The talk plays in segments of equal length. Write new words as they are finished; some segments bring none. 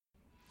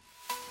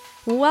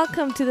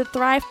Welcome to the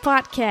Thrive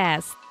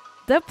Podcast,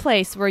 the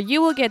place where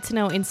you will get to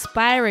know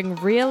inspiring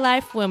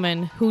real-life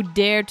women who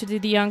dare to do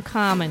the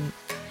uncommon.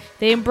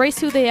 They embrace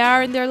who they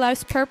are in their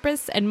life's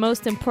purpose, and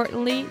most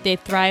importantly, they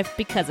thrive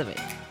because of it.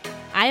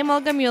 I am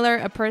Olga Mueller,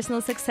 a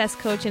personal success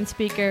coach and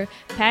speaker,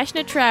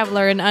 passionate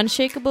traveler, and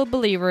unshakable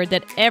believer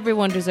that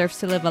everyone deserves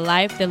to live a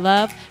life they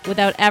love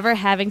without ever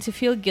having to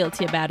feel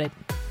guilty about it.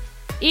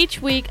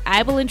 Each week,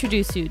 I will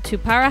introduce you to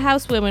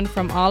powerhouse women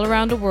from all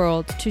around the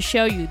world to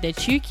show you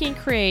that you can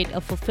create a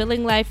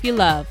fulfilling life you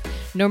love,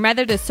 no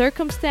matter the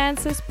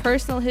circumstances,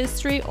 personal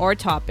history, or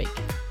topic.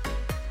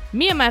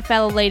 Me and my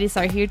fellow ladies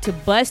are here to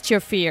bust your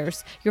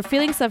fears, your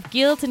feelings of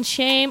guilt and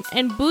shame,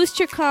 and boost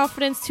your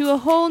confidence to a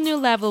whole new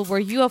level where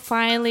you are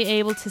finally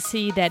able to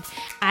see that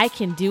I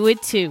can do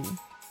it too.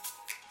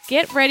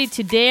 Get ready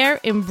to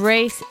dare,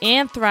 embrace,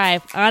 and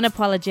thrive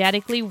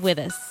unapologetically with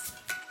us.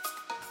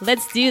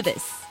 Let's do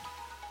this.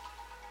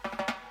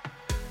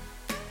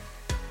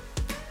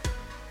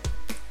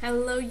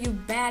 Hello, you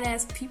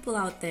badass people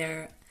out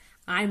there.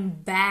 I'm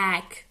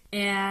back,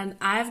 and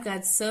I've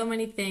got so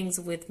many things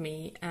with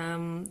me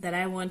that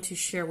I want to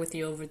share with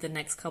you over the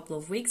next couple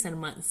of weeks and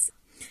months.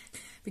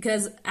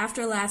 Because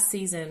after last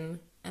season,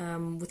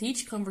 with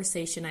each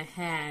conversation I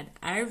had,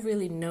 I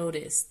really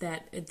noticed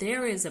that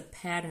there is a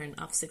pattern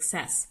of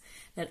success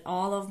that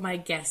all of my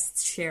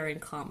guests share in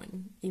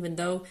common, even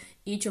though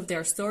each of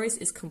their stories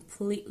is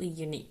completely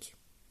unique.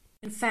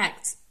 In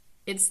fact,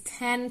 it's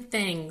 10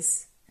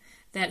 things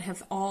that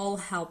have all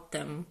helped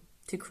them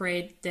to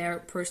create their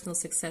personal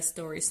success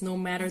stories, no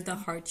matter the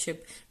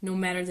hardship, no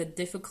matter the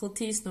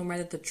difficulties, no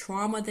matter the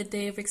trauma that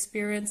they have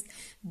experienced.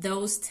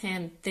 Those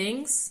 10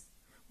 things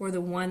were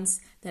the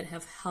ones that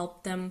have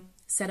helped them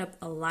set up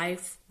a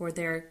life where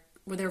they're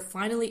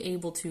finally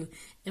able to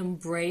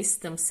embrace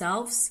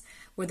themselves,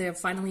 where they're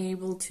finally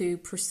able to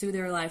pursue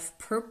their life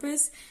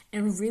purpose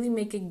and really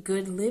make a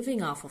good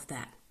living off of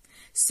that.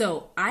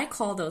 So I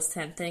call those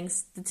 10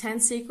 things the 10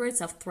 secrets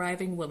of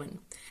thriving women.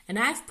 And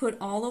I've put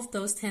all of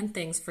those 10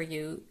 things for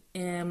you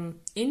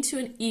into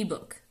an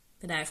ebook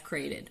that I've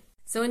created.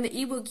 So in the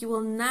ebook, you will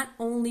not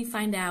only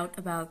find out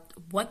about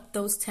what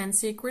those 10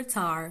 secrets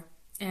are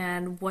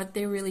and what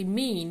they really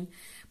mean,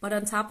 but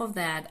on top of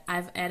that,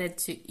 I've added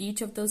to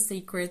each of those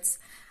secrets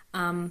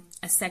a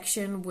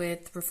section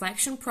with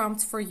reflection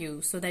prompts for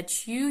you so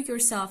that you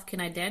yourself can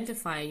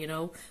identify,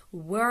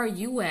 where are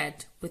you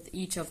at with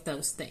each of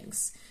those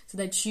things, so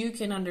that you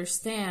can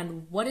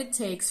understand what it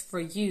takes for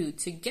you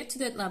to get to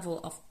that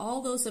level of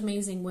all those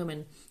amazing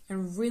women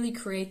and really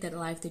create that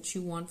life that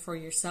you want for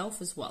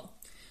yourself as well.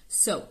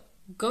 So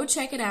go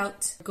check it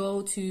out.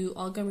 Go to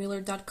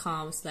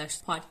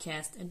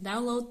olgamueller.com/podcast and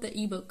download the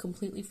ebook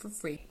completely for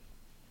free.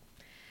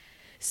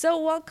 So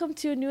welcome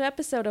to a new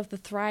episode of the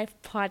Thrive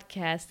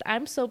Podcast.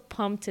 I'm so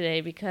pumped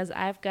today because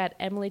I've got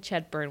Emily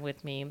Chetburn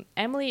with me.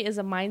 Emily is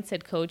a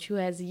mindset coach who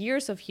has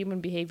years of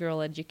human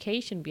behavioral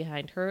education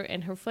behind her,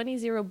 and her funny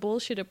zero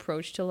bullshit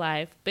approach to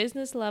life,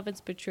 business, love, and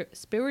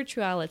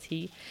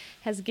spirituality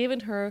has given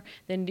her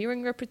the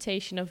endearing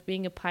reputation of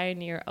being a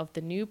pioneer of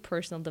the new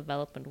personal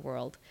development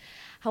world.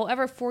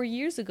 However, 4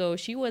 years ago,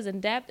 she was in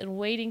debt and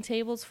waiting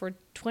tables for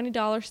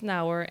 $20 an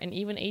hour, and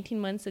even 18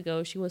 months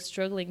ago, she was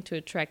struggling to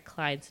attract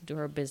clients into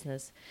her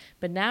business.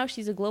 But now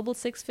she's a global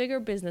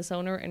six-figure business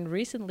owner and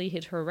recently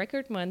hit her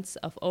record months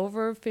of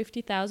over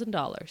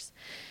 $50,000.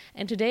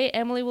 And today,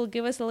 Emily will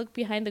give us a look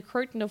behind the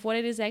curtain of what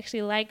it is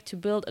actually like to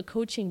build a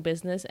coaching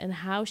business and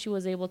how she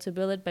was able to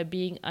build it by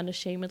being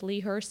unashamedly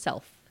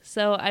herself.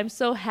 So I'm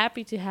so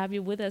happy to have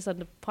you with us on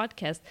the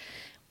podcast.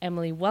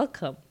 Emily,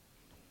 welcome.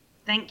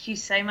 Thank you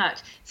so much.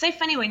 It's so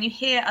funny when you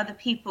hear other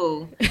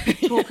people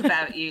talk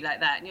about you like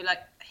that and you're like,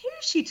 who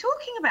is she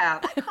talking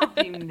about? That can't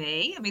be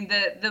me. I mean,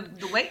 the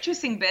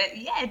waitressing bit,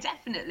 yeah,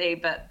 definitely.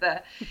 But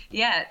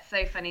it's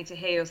so funny to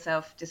hear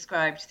yourself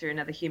described through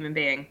another human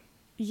being.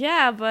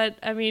 Yeah, but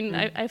I mean,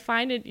 I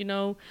find it,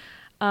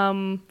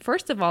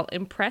 first of all,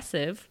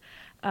 impressive.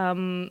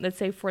 Let's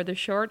say for the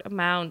short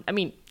amount, I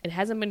mean, it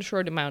hasn't been a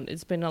short amount.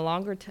 It's been a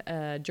longer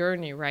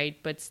journey, right?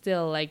 But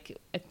still, like,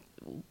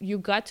 you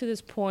got to this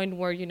point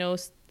where,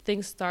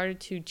 things started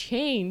to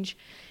change.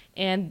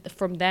 And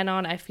from then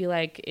on, I feel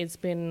like it's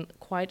been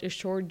quite a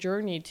short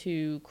journey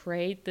to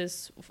create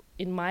this,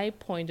 in my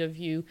point of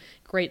view,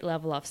 great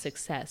level of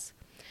success.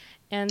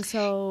 And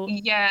so...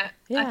 Yeah.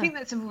 I think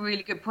that's a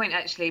really good point,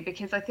 actually,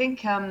 because I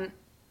think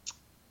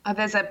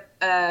there's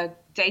a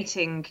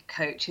dating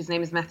coach. His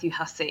name is Matthew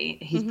Hussey.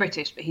 He's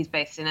British, but he's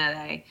based in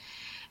LA.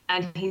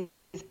 And he's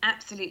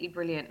absolutely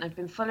brilliant. I've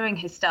been following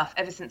his stuff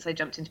ever since I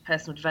jumped into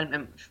personal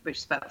development, which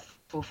is about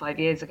 4 or 5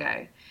 years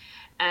ago.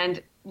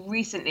 And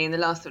recently, in the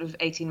last sort of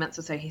 18 months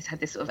or so, he's had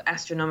this sort of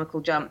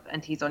astronomical jump,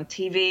 and he's on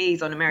TV,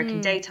 he's on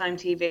American daytime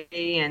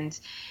TV. And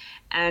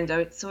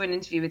I saw an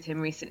interview with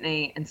him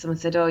recently, and someone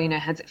said, how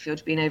does it feel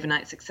to be an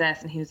overnight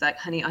success? And he was like,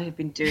 honey, I have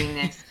been doing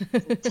this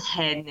for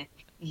 10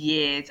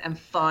 years and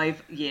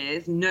 5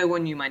 years. No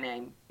one knew my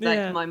name.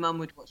 Like my mum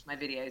would watch my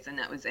videos and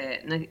that was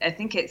it. And I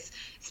think it's,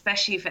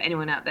 especially for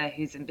anyone out there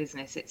who's in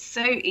business, it's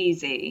so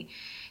easy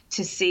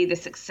to see the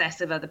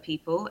success of other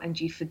people, and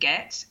you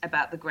forget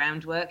about the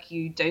groundwork.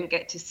 You don't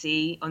get to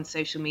see on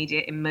social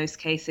media, in most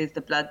cases,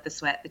 the blood, the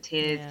sweat, the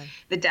tears,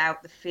 the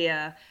doubt, the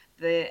fear,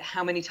 the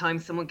how many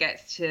times someone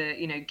gets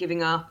to,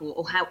 giving up,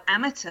 or how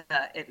amateur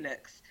it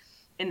looks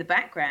in the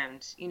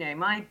background.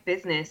 My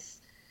business,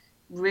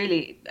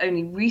 really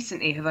only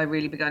recently have I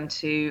really begun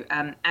to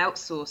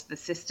outsource the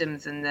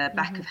systems and the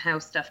back of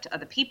house stuff to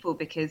other people,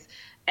 because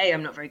A,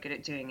 I'm not very good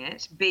at doing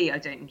it, B, I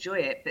don't enjoy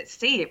it, but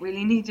C, it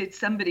really needed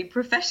somebody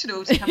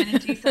professional to come in and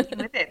do something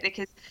with it,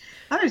 because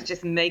I was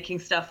just making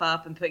stuff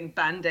up and putting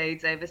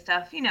band-aids over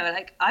stuff,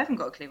 like I haven't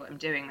got a clue what I'm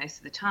doing most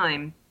of the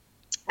time.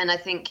 And I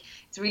think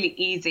it's really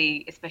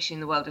easy, especially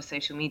in the world of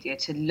social media,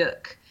 to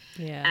look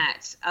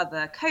at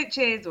other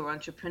coaches or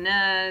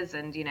entrepreneurs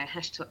and,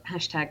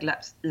 hashtag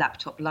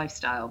laptop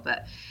lifestyle.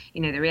 But,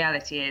 the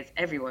reality is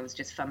everyone's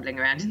just fumbling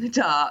around in the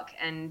dark,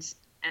 and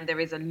there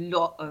is a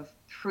lot of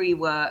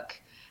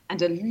pre-work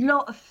and a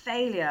lot of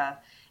failure.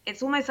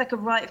 It's almost like a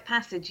rite of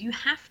passage. You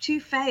have to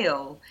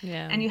fail,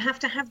 and you have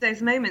to have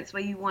those moments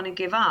where you want to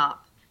give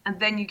up. And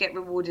then you get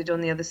rewarded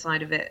on the other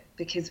side of it,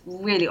 because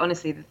really,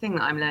 honestly, the thing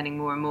that I'm learning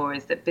more and more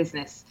is that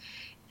business,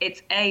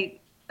 it's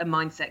a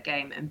mindset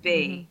game, and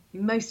B,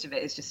 most of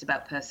it is just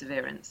about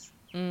perseverance.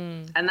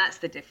 And that's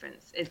the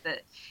difference, is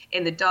that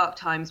in the dark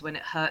times when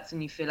it hurts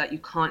and you feel like you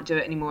can't do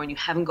it anymore and you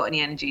haven't got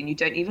any energy and you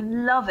don't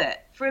even love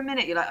it, for a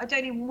minute you're like, I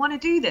don't even want to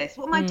do this.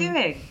 What am I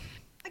doing?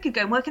 I could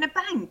go and work in a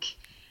bank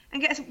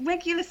and get a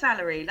regular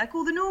salary like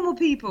all the normal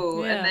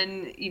people. And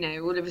then,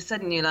 all of a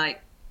sudden you're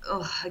like,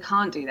 oh, I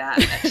can't do that,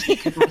 actually,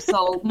 because my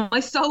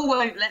soul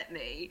won't let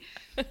me.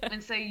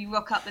 And so you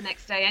rock up the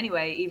next day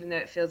anyway, even though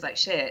it feels like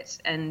shit.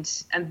 And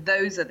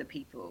those are the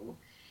people.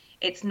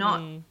 It's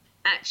not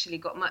actually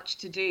got much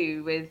to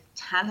do with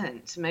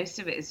talent. Most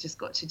of it has just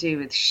got to do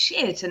with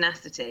sheer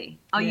tenacity.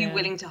 Are you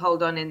willing to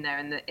hold on in there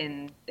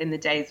in the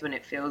days when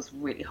it feels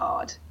really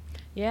hard?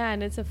 Yeah,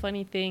 and it's a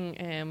funny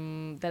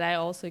thing that I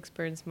also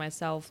experienced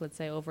myself, let's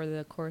say, over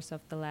the course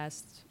of the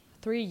last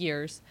 3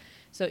 years.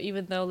 So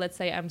even though, let's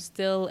say, I'm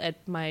still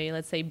at my,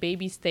 let's say,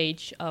 baby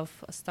stage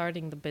of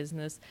starting the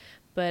business,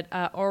 but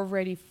I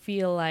already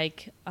feel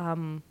like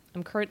I'm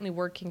currently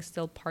working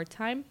still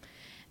part-time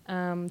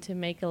to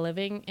make a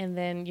living. And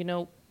then,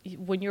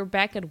 when you're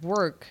back at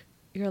work,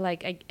 you're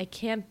like, I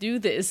can't do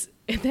this.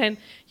 And then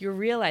you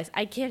realize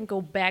I can't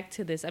go back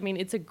to this. I mean,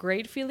 it's a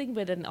great feeling,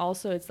 but then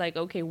also it's like,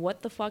 okay,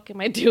 what the fuck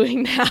am I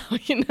doing now?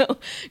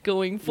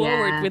 Going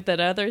forward with that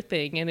other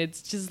thing. And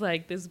it's just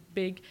like this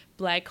big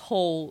black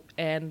hole.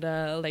 And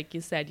like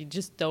you said, you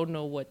just don't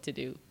know what to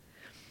do.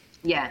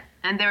 Yeah.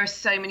 And there are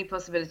so many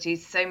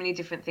possibilities, so many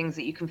different things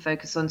that you can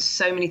focus on,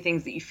 so many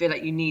things that you feel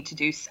like you need to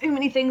do, so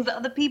many things that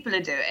other people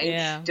are doing.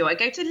 Yeah. Do I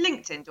go to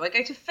LinkedIn? Do I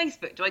go to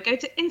Facebook? Do I go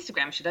to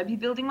Instagram? Should I be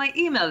building my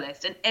email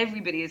list? And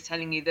everybody is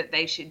telling you that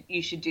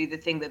you should do the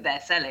thing that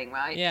they're selling,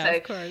 right? Yeah, so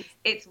of course.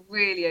 It's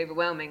really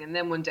overwhelming. And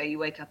then one day you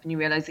wake up and you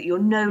realize that you're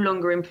no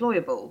longer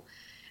employable.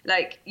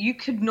 Like, you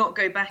could not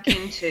go back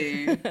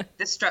into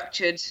the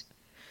structured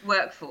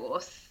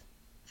workforce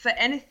for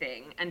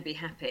anything and be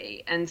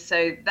happy. And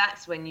so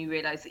that's when you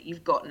realize that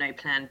you've got no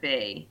plan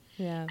B.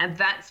 Yeah. And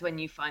that's when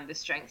you find the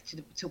strength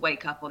to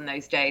wake up on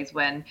those days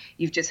when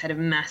you've just had a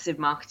massive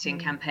marketing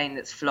campaign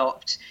that's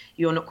flopped.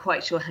 You're not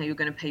quite sure how you're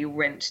going to pay your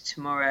rent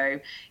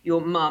tomorrow.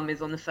 Your mum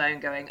is on the phone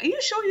going, are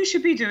you sure you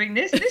should be doing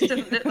this? This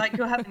doesn't look like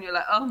you're having. You're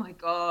like, oh my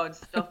God,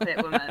 stop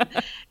it, woman.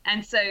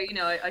 And so,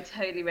 I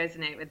totally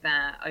resonate with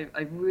that.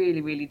 I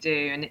really, really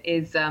do. And it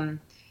is,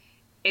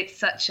 it's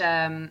such,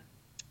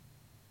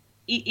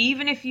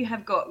 even if you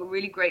have got a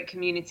really great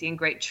community and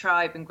great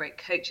tribe and great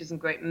coaches and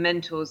great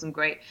mentors and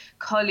great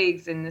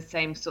colleagues in the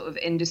same sort of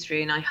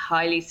industry, and I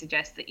highly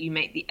suggest that you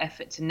make the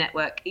effort to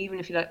network, even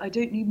if you're like, I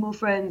don't need more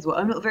friends, or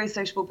I'm not a very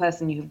sociable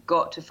person, you have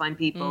got to find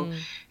people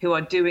who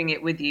are doing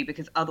it with you,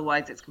 because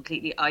otherwise it's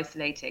completely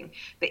isolating.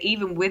 But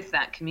even with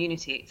that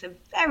community, it's a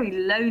very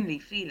lonely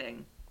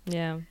feeling.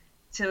 Yeah.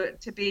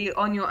 To be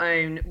on your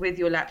own with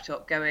your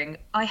laptop going,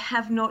 I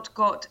have not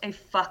got a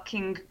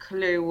fucking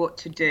clue what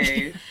to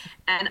do.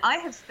 And I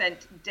have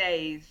spent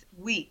days,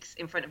 weeks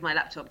in front of my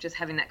laptop just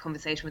having that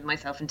conversation with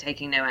myself and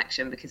taking no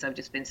action because I've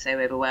just been so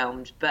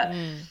overwhelmed. But,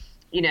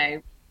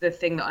 the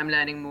thing that I'm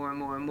learning more and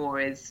more and more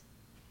is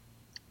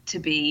to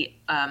be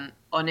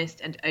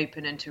honest and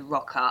open and to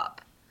rock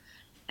up.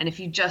 And if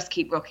you just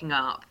keep rocking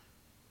up,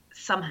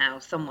 somehow,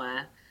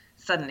 somewhere,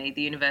 suddenly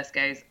the universe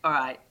goes, all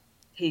right,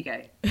 here you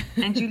go.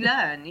 And you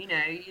learn,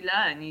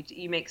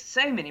 you make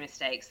so many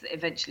mistakes that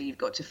eventually you've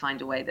got to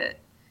find a way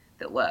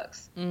that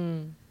works.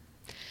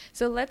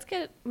 So let's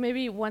get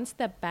maybe one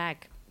step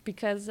back,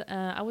 because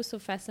I was so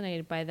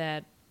fascinated by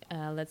that,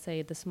 let's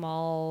say the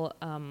small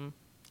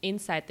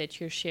insight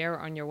that you share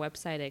on your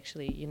website,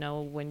 actually,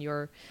 when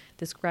you're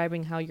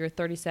describing how you're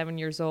 37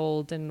 years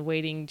old and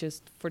waiting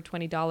just for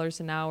 $20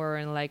 an hour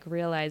and like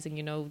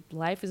realizing,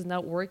 life is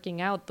not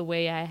working out the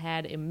way I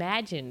had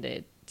imagined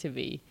it to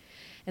be.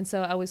 And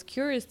so I was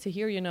curious to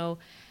hear,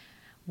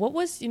 What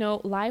was,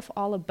 life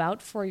all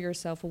about for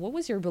yourself? Or what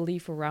was your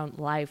belief around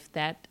life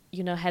that,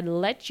 had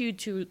led you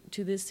to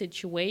this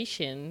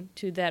situation,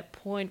 to that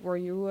point where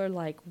you were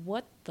like,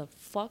 what the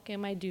fuck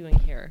am I doing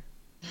here?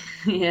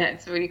 Yeah,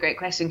 it's a really great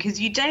question because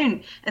you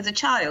don't, as a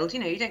child,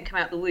 you don't come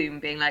out the womb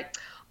being like,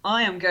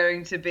 I am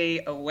going to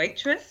be a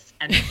waitress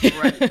and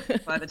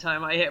broke by the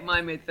time I hit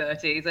my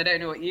mid-30s. I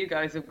don't know what you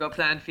guys have got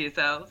planned for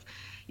yourselves.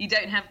 You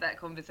don't have that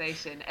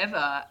conversation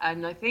ever.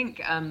 And I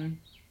think,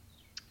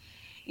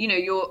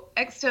 your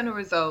external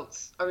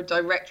results are a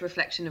direct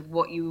reflection of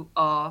what you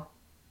are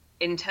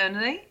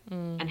internally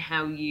and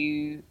how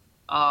you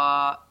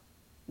are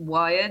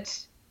wired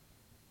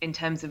in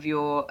terms of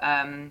your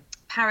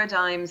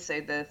paradigms, so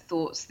the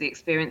thoughts, the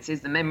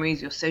experiences, the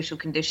memories, your social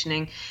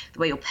conditioning, the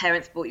way your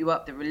parents brought you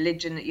up, the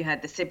religion that you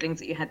had, the siblings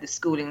that you had, the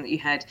schooling that you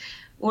had.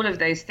 All of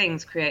those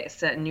things create a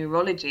certain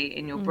neurology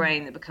in your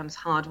brain that becomes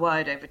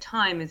hardwired over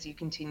time as you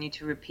continue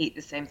to repeat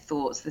the same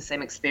thoughts, the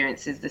same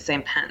experiences, the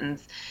same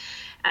patterns.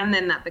 And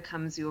then that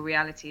becomes your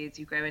reality as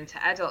you grow into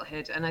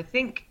adulthood. And I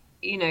think,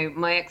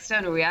 my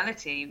external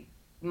reality,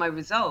 my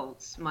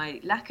results, my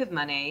lack of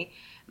money,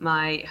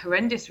 my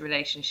horrendous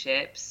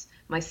relationships,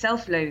 my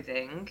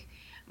self-loathing,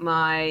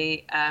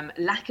 my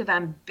lack of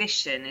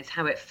ambition is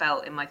how it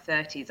felt in my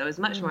 30s. I was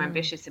much more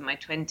ambitious in my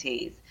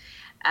 20s.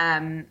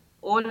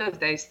 All of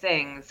those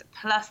things,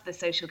 plus the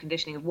social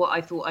conditioning of what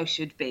I thought I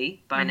should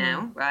be by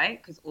now, right?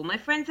 Because all my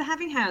friends are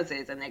having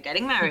houses and they're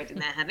getting married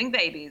and they're having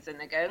babies and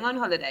they're going on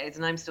holidays,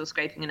 and I'm still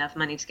scraping enough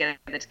money together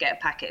to get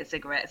a packet of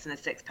cigarettes and a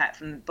 6-pack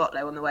from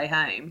Botlo on the way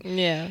home.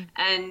 Yeah.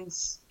 And,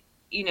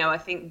 I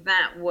think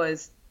that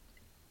was,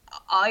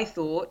 I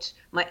thought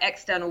my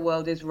external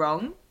world is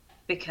wrong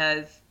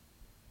because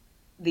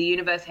the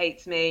universe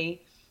hates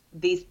me.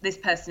 This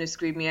person has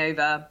screwed me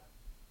over.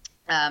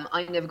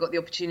 I never got the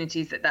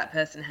opportunities that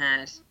person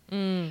had.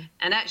 And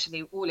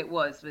actually, all it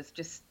was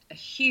just a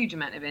huge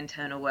amount of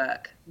internal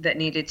work that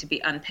needed to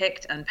be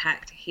unpicked,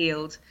 unpacked,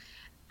 healed,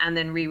 and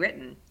then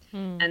rewritten.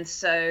 And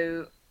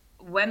so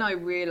when I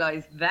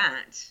realized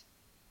that,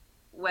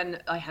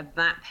 when I had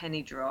that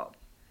penny drop,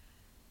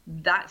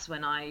 that's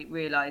when I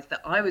realized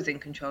that I was in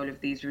control of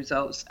these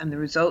results and the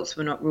results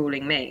were not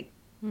ruling me.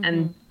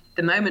 And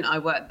the moment I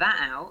worked that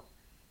out,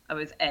 I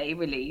was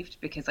relieved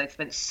because I'd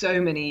spent so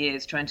many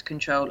years trying to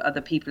control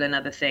other people and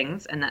other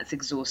things, and that's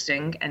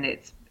exhausting, and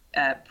it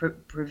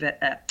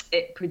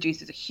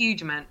produces a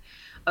huge amount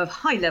of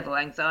high-level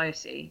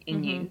anxiety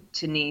in you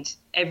to need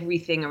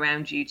everything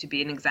around you to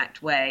be an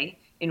exact way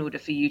in order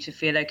for you to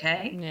feel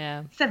okay.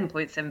 Yeah.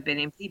 7.7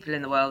 billion people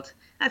in the world.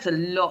 That's a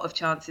lot of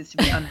chances to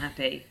be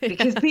unhappy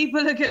because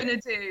people are going to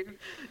do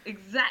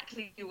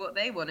exactly what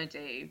they want to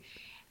do.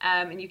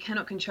 And you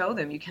cannot control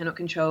them. You cannot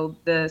control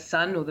the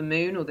sun or the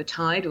moon or the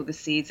tide or the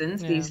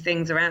seasons. Yeah. These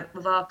things are out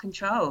of our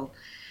control.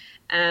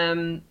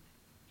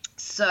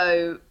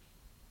 So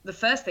the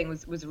first thing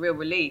was a real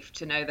relief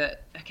to know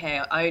that, okay,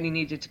 I only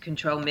needed to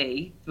control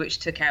me, which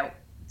took out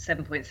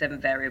 7.7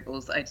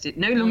 variables that I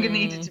no longer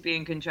needed to be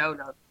in control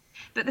of.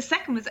 But the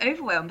second was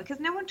overwhelmed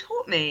because no one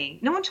taught me.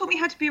 No one taught me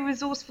how to be a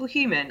resourceful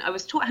human. I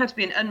was taught how to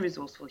be an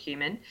unresourceful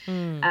human.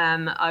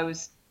 I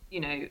was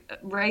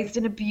raised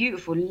in a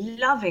beautiful,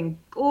 loving,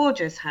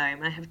 gorgeous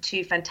home. I have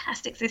 2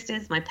 fantastic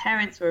sisters. My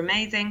parents were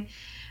amazing.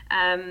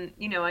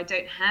 I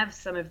don't have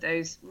some of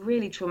those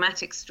really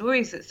traumatic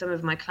stories that some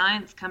of my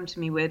clients come to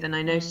me with, and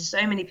I know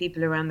so many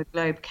people around the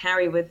globe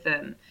carry with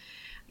them.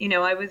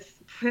 I was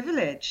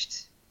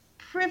privileged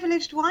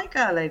white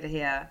girl over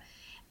here,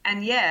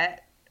 and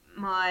yet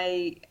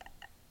my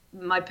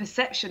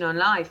perception on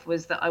life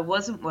was that I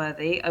wasn't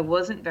worthy, I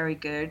wasn't very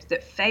good,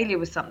 that failure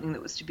was something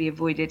that was to be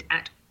avoided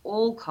at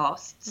all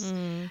costs,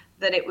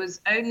 that it was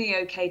only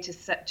okay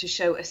to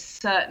show a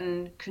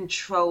certain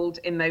controlled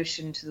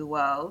emotion to the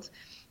world,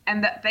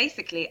 and that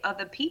basically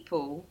other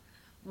people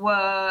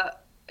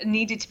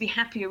needed to be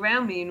happy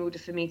around me in order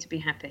for me to be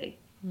happy.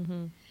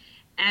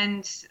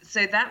 And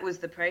so that was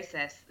the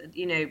process.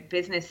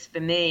 Business for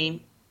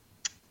me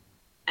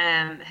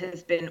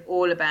has been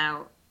all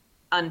about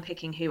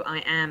unpicking who I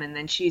am and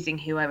then choosing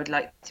who I would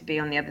like to be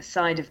on the other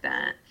side of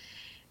that.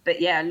 But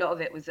yeah, a lot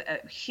of it was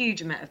a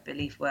huge amount of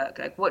belief work.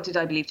 Like, what did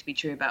I believe to be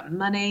true about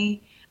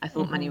money? I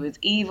thought money was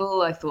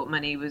evil. I thought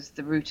money was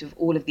the root of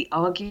all of the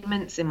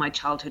arguments in my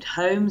childhood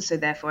home. So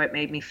therefore it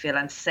made me feel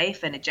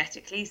unsafe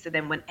energetically. So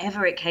then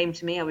whenever it came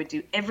to me, I would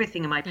do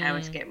everything in my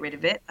power to get rid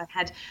of it. I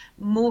had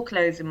more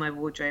clothes in my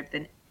wardrobe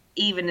than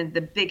even in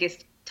the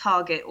biggest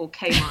Target or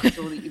Kmart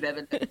store that you've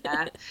ever looked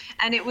at.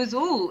 And it was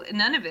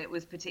none of it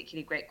was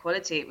particularly great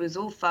quality. It was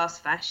all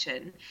fast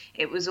fashion.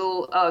 It was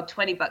all,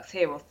 $20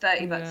 here or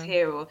 $30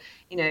 here, or,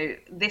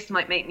 this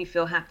might make me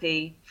feel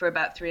happy for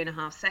about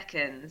 3.5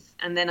 seconds.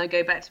 And then I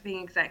go back to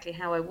being exactly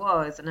how I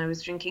was. And I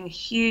was drinking a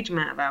huge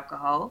amount of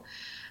alcohol,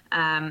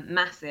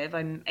 massive.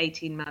 I'm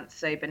 18 months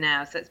sober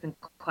now, so it's been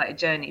quite a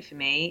journey for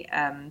me.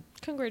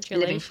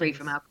 Congratulations. Living free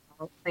from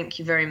alcohol. Thank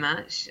you very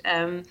much.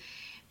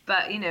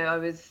 But I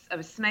was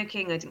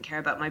smoking. I didn't care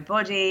about my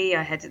body.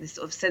 I had this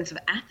sort of sense of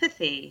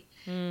apathy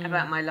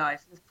about my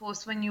life. Of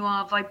course, when you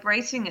are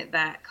vibrating at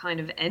that kind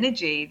of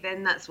energy,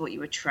 then that's what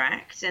you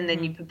attract, and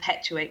then you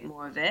perpetuate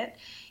more of it.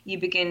 You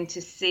begin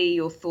to see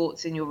your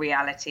thoughts in your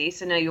reality.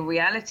 So now your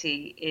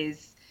reality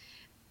is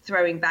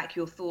throwing back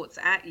your thoughts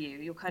at you.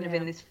 You're kind of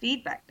in this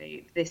feedback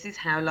loop. This is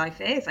how life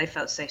is. I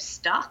felt so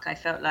stuck. I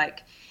felt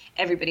like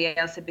everybody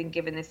else had been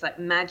given this like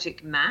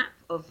magic map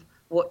of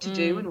what to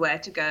do and where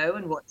to go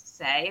and what to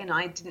say, and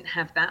I didn't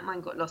have that. Mine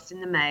got lost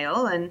in the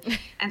mail, and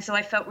so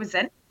I felt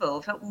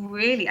resentful, felt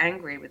really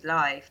angry with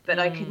life, but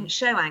I couldn't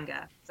show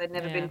anger because I'd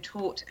never been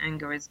taught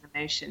anger as an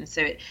emotion.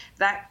 So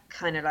that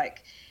kind of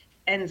like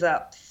ends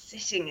up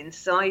sitting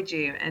inside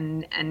you,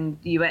 and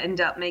you end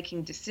up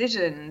making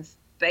decisions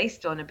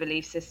based on a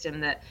belief system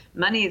that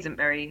money isn't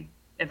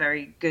a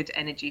very good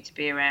energy to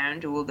be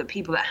around, or that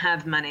people that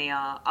have money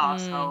are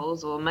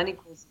arseholes, or money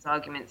causes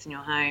arguments in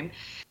your home.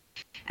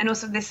 And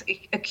also this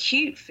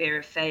acute fear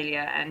of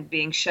failure and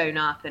being shown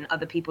up and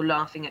other people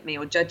laughing at me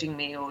or judging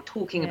me or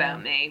talking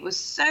about me was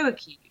so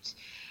acute.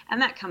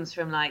 And that comes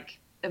from like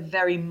a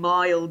very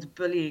mild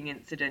bullying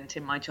incident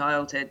in my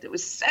childhood that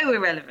was so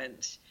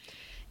irrelevant.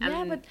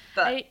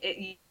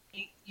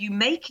 You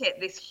make it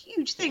this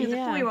huge thing as a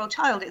 4-year-old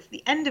child. It's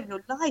the end of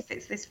your life.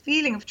 It's this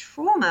feeling of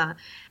trauma.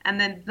 And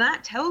then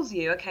that tells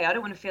you, okay, I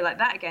don't want to feel like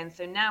that again.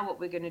 So now what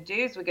we're going to do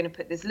is we're going to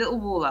put this little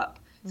wall up.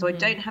 So I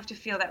don't have to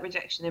feel that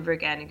rejection ever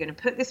again. You're going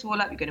to put this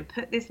wall up. You're going to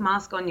put this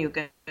mask on. You're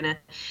going to,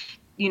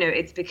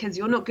 it's because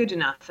you're not good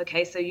enough.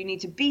 Okay, so you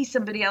need to be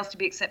somebody else to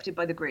be accepted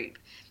by the group.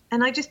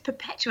 And I just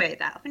perpetuated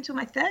that up until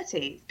my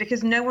 30s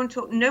because no one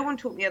taught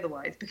me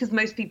otherwise, because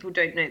most people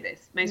don't know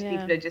this. Most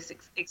people are just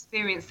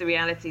experience the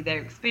reality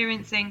they're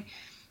experiencing,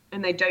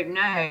 and they don't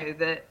know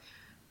that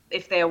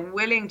if they are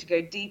willing to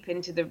go deep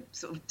into the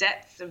sort of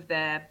depths of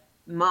their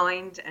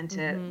mind and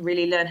to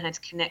really learn how to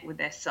connect with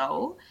their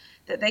soul,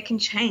 that they can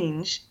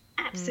change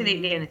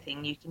absolutely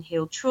anything. You can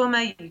heal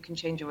trauma, you can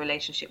change your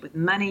relationship with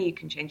money, you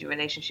can change your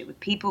relationship with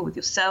people, with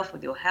yourself,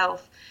 with your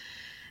health.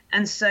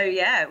 And so,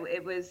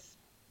 it was,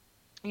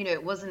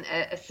 it wasn't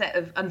a set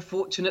of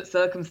unfortunate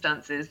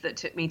circumstances that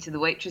took me to the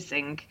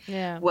waitressing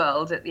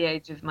world at the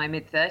age of my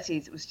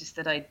mid-30s. It was just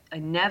that I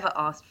never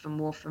asked for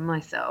more from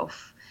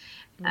myself.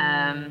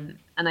 And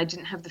I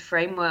didn't have the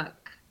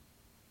framework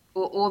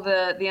or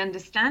the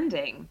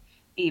understanding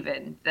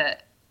even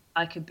that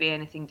I could be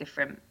anything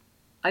different.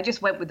 I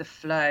just went with the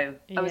flow.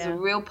 I was a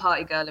real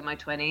party girl in my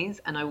 20s,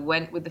 and I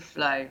went with the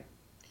flow.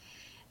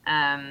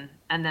 And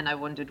then I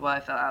wondered why I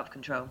felt out of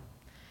control.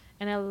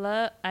 And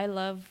I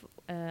love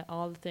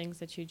all the things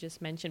that you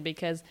just mentioned,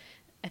 because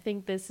I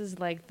think this is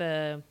like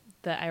the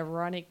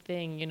ironic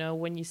thing,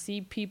 when you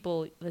see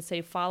people, let's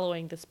say,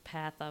 following this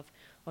path of,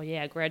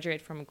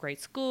 graduate from a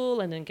great school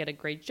and then get a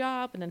great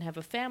job and then have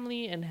a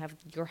family and have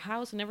your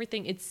house and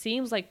everything. It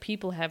seems like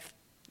people have,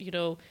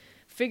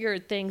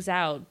 figured things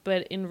out,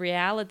 but in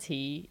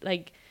reality,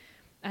 like,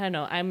 I don't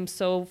know, I'm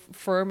so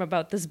firm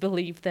about this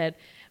belief that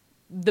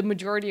the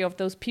majority of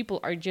those people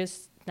are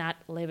just not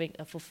living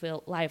a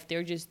fulfilled life.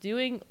 They're just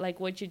doing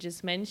like what you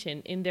just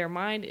mentioned in their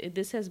mind.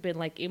 This has been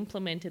like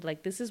implemented,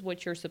 like this is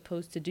what you're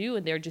supposed to do,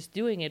 and they're just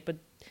doing it.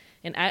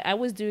 And I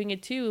was doing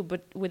it too,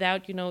 but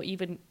without,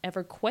 even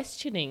ever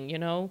questioning,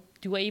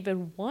 do I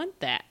even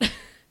want that? Is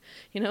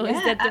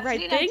that the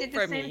right thing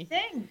for me?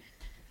 Thing.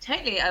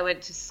 Totally. I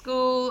went to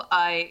school.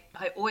 I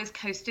always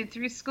coasted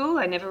through school.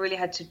 I never really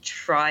had to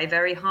try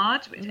very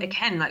hard.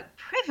 Again, like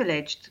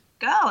privileged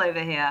girl over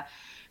here.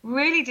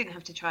 Really didn't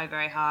have to try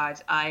very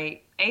hard.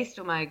 I aced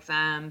all my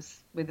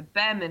exams with the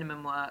bare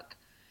minimum work.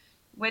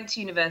 Went to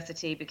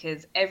university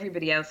because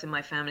everybody else in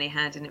my family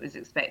had, and it was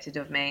expected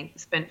of me.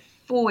 Spent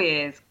 4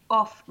 years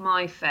off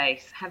my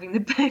face, having the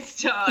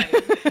best time.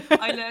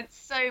 I learned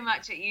so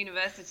much at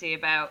university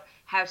about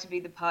how to be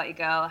the party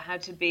girl, how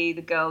to be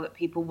the girl that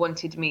people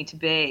wanted me to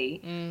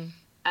be.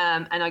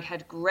 And I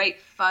had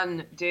great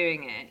fun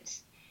doing it.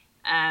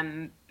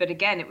 But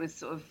again, it was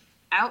sort of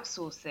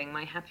outsourcing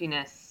my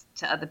happiness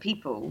to other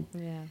people.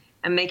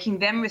 And making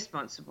them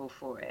responsible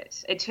for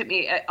it. It took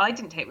me, I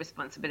didn't take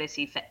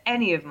responsibility for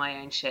any of my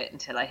own shit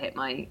until I hit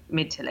my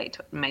mid to late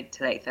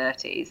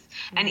 30s.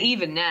 And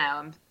even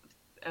now,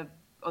 I'm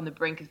on the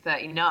brink of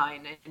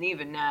 39. And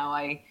even now,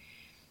 I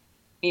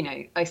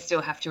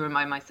still have to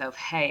remind myself,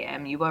 hey,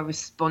 Em, you are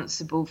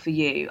responsible for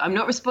you. I'm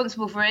not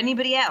responsible for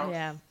anybody else.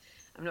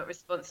 I'm not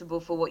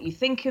responsible for what you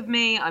think of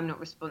me. I'm not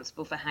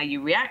responsible for how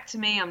you react to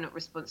me. I'm not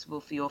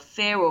responsible for your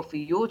fear or for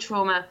your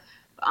trauma.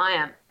 But I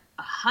am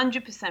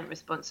 100%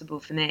 responsible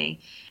for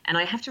me. And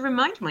I have to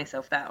remind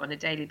myself that on a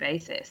daily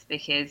basis,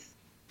 because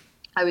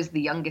I was the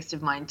youngest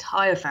of my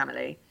entire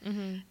family.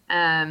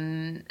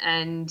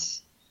 And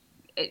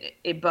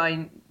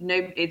it's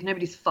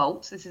nobody's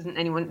fault. This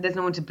isn't there's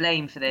no one to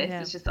blame for this.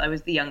 It's just I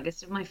was the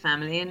youngest of my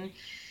family,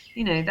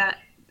 and that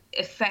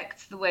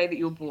affects the way that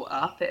you're brought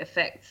up. It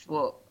affects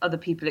what other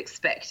people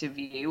expect of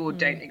you or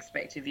don't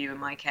expect of you in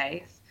my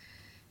case.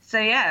 So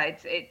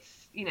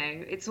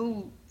it's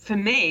all, for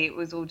me, it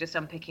was all just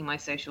unpicking my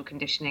social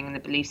conditioning and the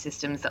belief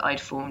systems that I'd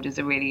formed as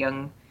a really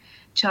young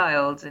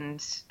child,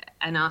 and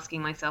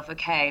asking myself,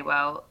 okay,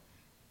 well,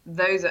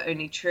 those are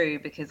only true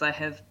because I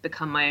have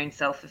become my own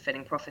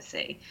self-fulfilling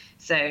prophecy.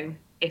 So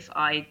if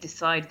I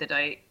decide that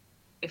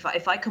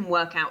if I can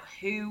work out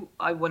who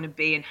I want to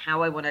be and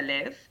how I want to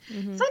live,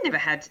 so I never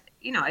had,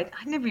 I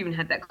never even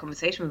had that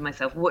conversation with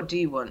myself. What do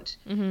you want?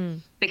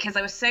 Because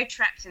I was so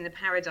trapped in the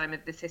paradigm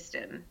of the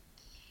system.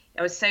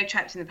 I was so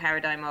trapped in the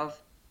paradigm of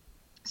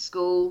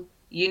school,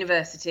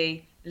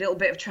 university, a little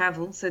bit of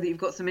travel so that you've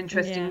got some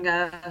interesting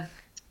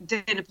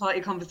dinner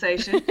party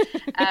conversation.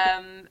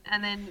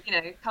 And then,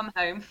 come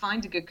home,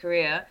 find a good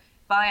career,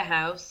 buy a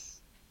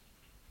house,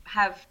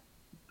 have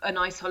a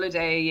nice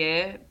holiday a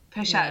year,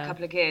 push out a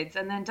couple of kids,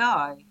 and then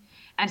die.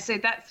 And so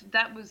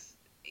that was,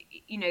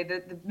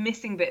 the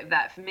missing bit of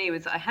that for me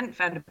was I hadn't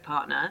found a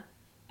partner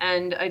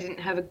and I didn't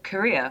have a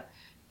career.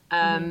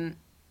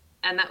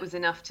 And that was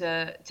enough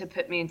to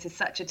put me into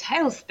such a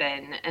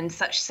tailspin and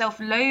such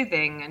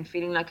self-loathing and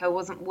feeling like I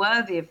wasn't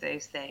worthy of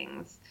those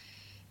things,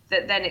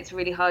 that then it's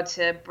really hard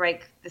to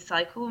break the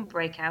cycle and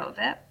break out of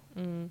it.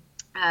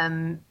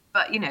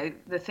 But,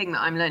 the thing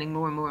that I'm learning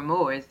more and more and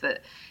more is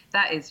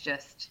that is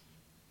just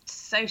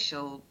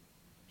social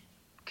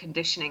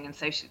conditioning and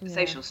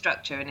social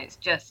structure, and it's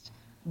just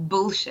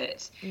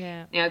bullshit.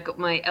 I've got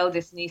my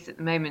eldest niece at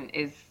the moment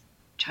is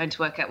trying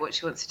to work out what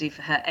she wants to do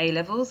for her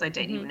A-levels. I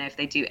don't even know if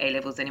they do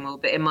A-levels anymore,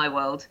 but in my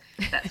world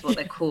that's what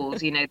they're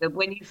called.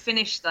 When you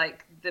finish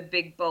like the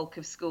big bulk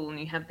of school and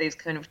you have those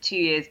kind of 2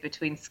 years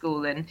between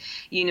school and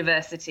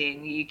university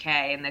in the UK,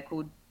 and they're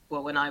called,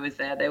 well, when I was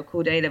there they were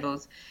called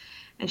A-levels.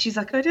 And she's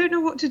like, I don't know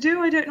what to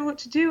do. I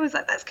was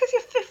like, that's because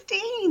you're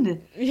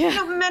 15. You're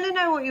not meant to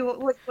know what you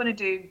want to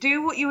do.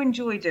 Do what you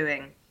enjoy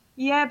doing.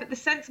 Yeah, but the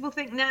sensible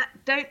thing,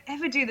 don't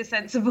ever do the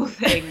sensible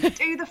thing.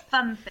 Do the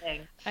fun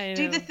thing.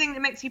 Do the thing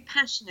that makes you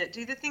passionate.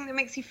 Do the thing that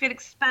makes you feel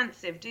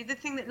expansive. Do the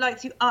thing that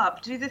lights you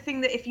up. Do the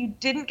thing that if you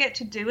didn't get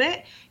to do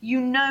it,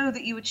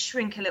 that you would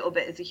shrink a little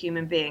bit as a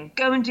human being.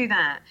 Go and do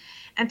that.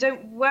 And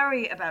don't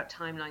worry about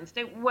timelines.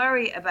 Don't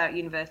worry about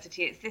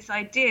university. It's this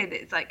idea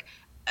that it's like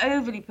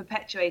overly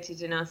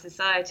perpetuated in our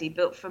society,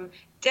 built from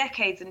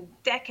decades and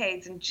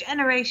decades and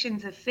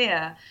generations of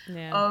fear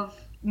of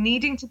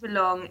needing to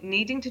belong,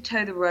 needing to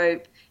toe the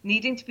rope,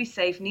 needing to be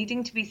safe,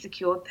 needing to be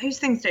secure. Those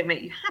things don't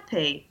make you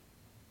happy.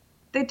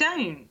 They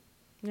don't.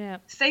 Yeah.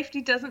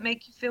 Safety doesn't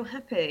make you feel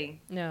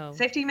happy. No.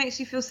 Safety makes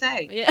you feel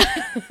safe. Yeah.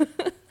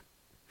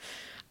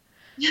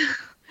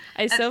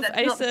 I so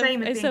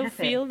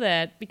feel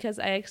that, because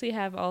I actually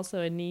have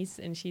also a niece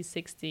and she's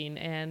 16,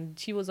 and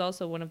she was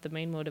also one of the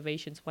main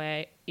motivations why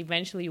I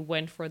eventually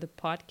went for the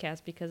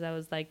podcast, because I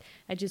was like,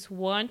 I just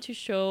want to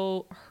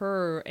show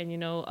her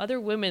and, other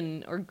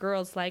women or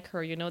girls like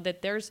her,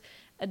 that there's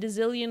a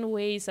gazillion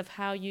ways of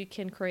how you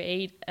can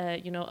create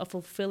a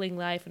fulfilling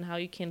life and how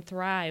you can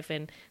thrive,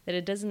 and that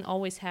it doesn't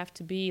always have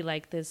to be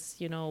like this,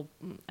 I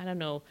don't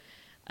know,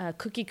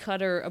 cookie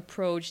cutter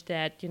approach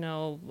that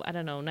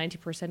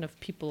 90% of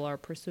people are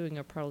pursuing,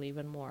 or probably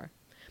even more.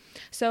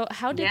 So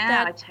how did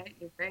I totally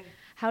agree.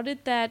 How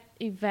did that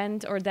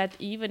event or that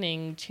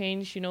evening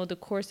change the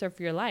course of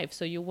your life?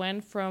 So you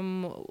went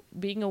from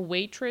being a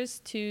waitress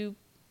to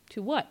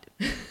what?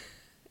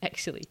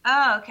 Actually.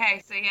 Oh,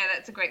 okay. So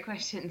that's a great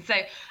question. So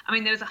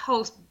there's a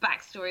whole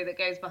backstory that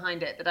goes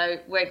behind it that I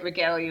won't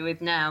regale you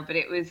with now, but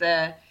it was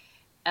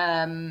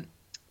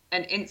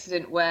an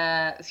incident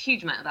where there's a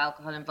huge amount of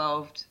alcohol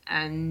involved,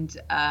 and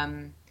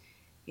I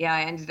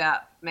ended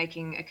up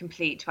making a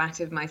complete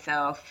twat of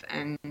myself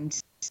and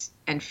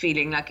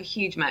feeling like a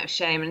huge amount of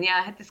shame. And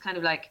I had this kind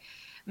of like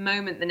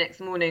moment the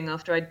next morning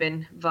after I'd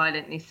been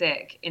violently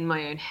sick in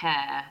my own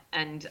hair,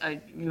 and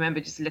I remember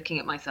just looking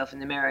at myself in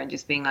the mirror and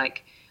just being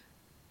like,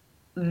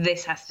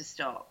 this has to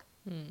stop.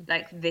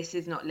 Like, this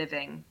is not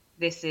living.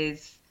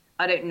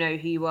 I don't know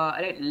who you are.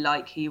 I don't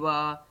like who you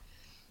are.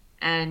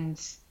 And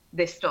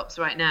this stops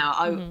right now.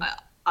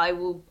 I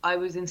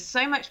was in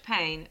so much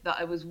pain that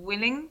I was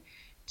willing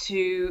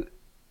to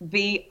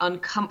be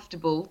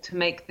uncomfortable to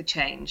make the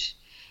change.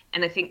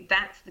 And I think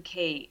that's the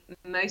key.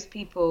 Most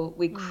people,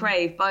 we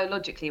crave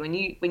biologically, when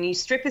you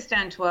strip us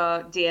down to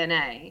our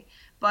DNA,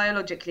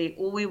 biologically,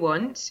 all we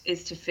want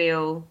is to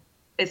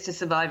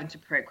survive and to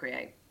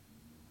procreate.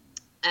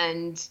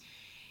 And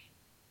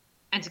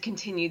to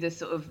continue the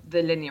sort of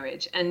the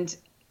lineage. And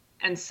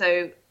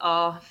so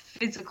our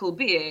physical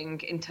being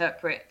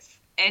interprets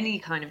any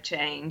kind of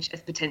change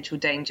as potential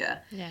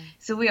danger. Yeah.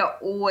 So we are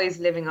always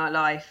living our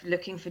life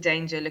looking for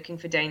danger,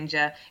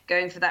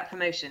 going for that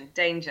promotion,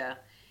 danger,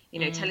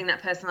 telling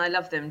that person I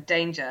love them,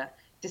 danger,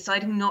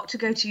 deciding not to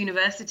go to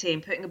university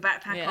and putting a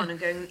backpack on and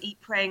going and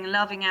eat, praying,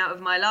 loving out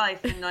of my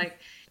life and like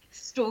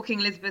stalking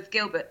Elizabeth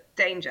Gilbert,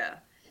 danger.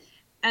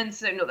 And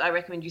so, not that I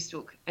recommend you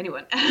stalk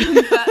anyone,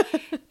 but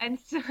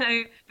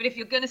if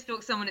you're going to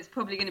stalk someone, it's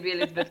probably going to be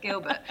Elizabeth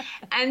Gilbert.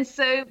 And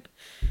so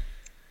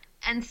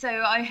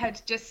I had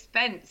just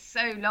spent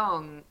so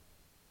long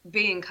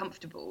being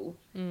comfortable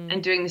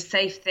and doing the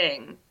safe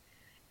thing.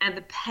 And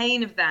the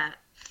pain of that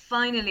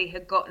finally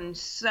had gotten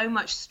so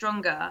much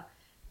stronger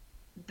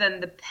than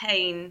the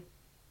pain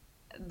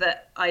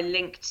that I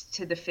linked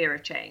to the fear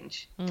of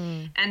change.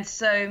 And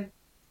so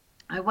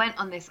I went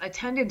on this, I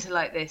turned into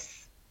like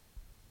this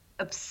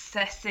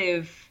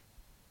obsessive,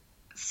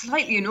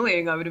 slightly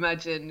annoying, I would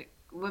imagine,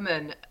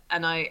 woman.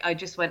 And I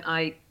just went,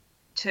 I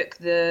took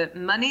the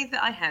money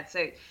that I had.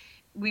 So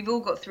we've all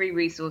got three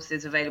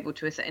resources available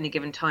to us at any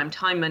given time: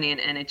 money, and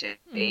energy.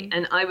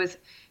 And I was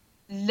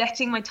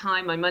letting my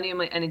time, my money, and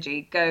my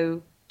energy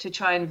go to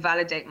try and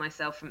validate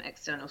myself from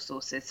external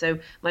sources. So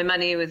my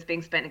money was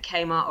being spent at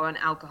Kmart or on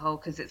alcohol,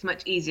 because it's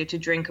much easier to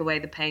drink away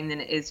the pain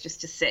than it is just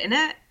to sit in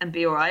it and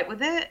be all right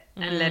with it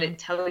and let it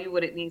tell you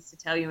what it needs to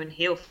tell you and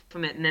heal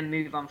from it and then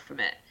move on from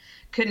it.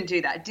 Couldn't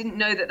do that. I didn't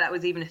know that that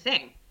was even a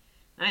thing.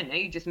 I don't know,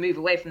 you just move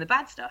away from the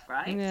bad stuff,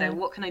 right? Yeah. So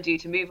what can I do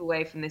to move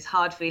away from this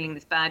hard feeling,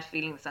 this bad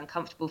feeling, this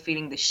uncomfortable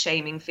feeling, this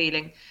shaming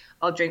feeling?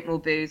 I'll drink more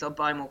booze, I'll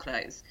buy more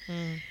clothes.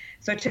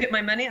 So I took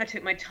my money, I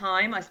took my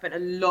time. I spent a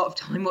lot of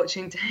time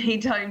watching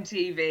daytime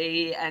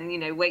TV, and, you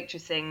know,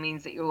 waitressing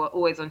means that you're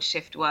always on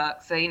shift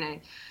work. So, you know,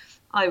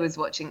 I was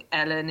watching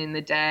Ellen in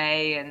the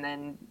day, and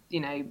then,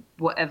 you know,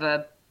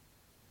 whatever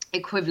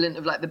equivalent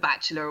of like The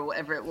Bachelor or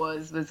whatever it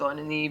was on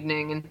in the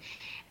evening.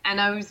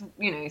 And I was,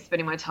 you know,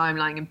 spending my time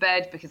lying in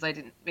bed because I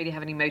didn't really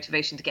have any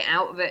motivation to get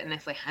out of it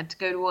unless I had to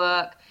go to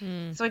work.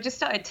 So I just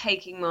started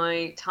taking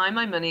my time,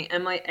 my money,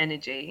 and my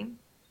energy,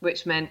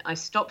 which meant I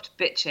stopped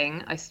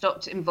bitching. I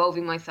stopped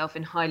involving myself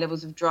in high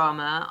levels of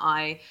drama.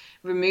 I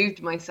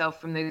removed myself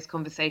from those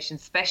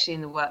conversations, especially in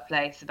the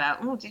workplace, about,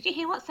 oh, did you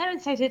hear what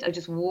so-and-so did? I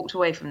just walked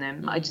away from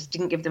them. I just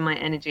didn't give them my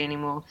energy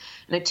anymore.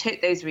 And I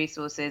took those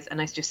resources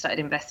and I just started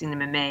investing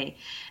them in me.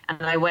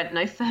 And I went and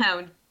I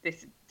found,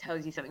 this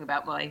tells you something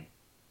about my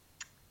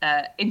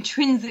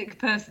intrinsic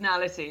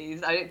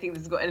personalities. I don't think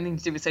this has got anything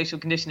to do with social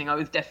conditioning. I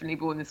was definitely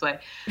born this way.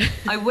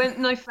 I went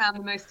and I found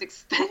the most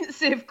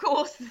expensive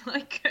course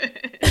I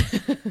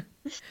could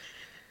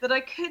that I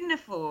couldn't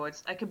afford.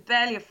 I could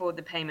barely afford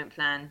the payment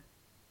plan.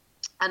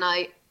 And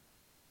I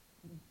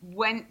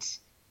went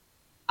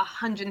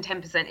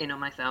 110% in on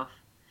myself.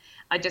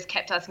 I just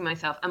kept asking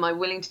myself, am I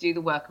willing to do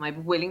the work? Am I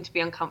willing to be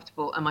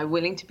uncomfortable? Am I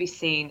willing to be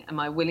seen? Am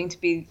I willing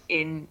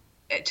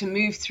to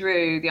move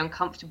through the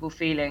uncomfortable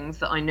feelings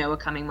that I know are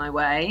coming my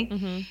way?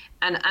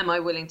 And am I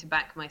willing to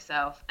back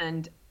myself?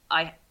 And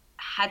I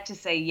had to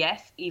say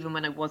yes, even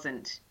when I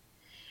wasn't.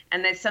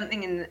 And there's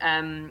something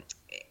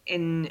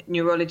in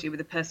neurology with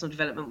the personal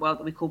development world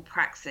that we call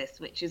praxis,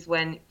 which is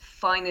when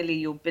finally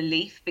your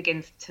belief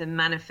begins to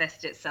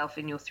manifest itself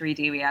in your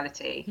 3D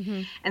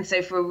reality. And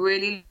so for a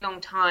really long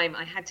time,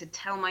 I had to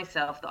tell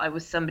myself that I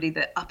was somebody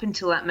that up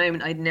until that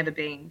moment I'd never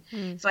been.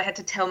 So I had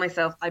to tell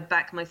myself, I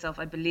back myself,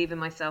 I believe in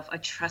myself, I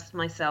trust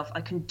myself,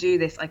 I can do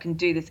this,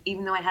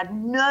 even though I had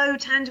no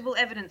tangible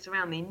evidence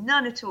around me,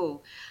 none at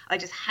all. I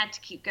just had to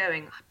keep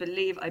going. I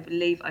believe.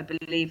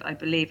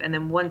 And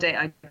then one day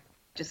I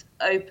just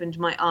opened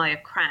my eye a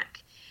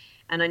crack,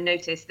 and I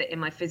noticed that in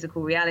my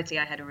physical reality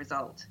I had a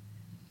result,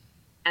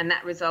 and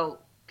that result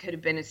could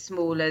have been as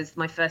small as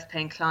my first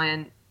paying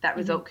client. That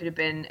result could have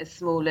been as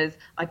small as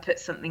I put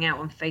something out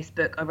on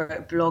Facebook, I wrote a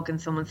blog and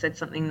someone said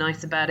something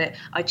nice about it.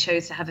 I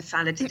chose to have a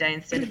salad today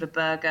instead of a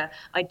burger.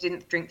 I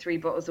didn't drink 3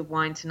 bottles of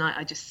wine tonight.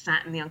 I just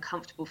sat in the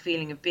uncomfortable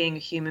feeling of being a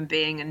human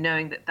being and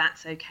knowing that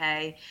that's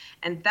okay.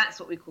 And that's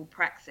what we call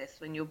praxis,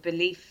 when your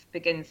belief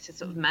begins to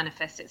sort of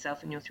manifest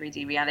itself in your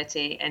 3D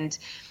reality. And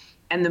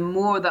the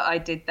more that I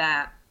did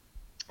that,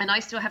 and I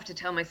still have to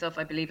tell myself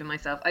I believe in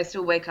myself. I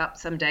still wake up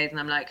some days and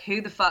I'm like, who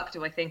the fuck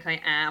do I think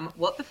I am?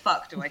 What the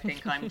fuck do I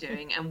think I'm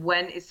doing? And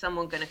when is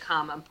someone going to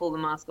come and pull the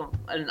mask off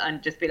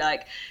and just be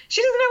like,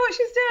 she doesn't know what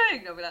she's doing?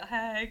 And I'll be like,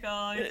 hey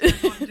guys,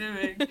 that's what I'm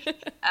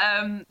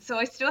doing. So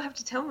I still have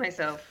to tell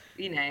myself,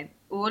 you know,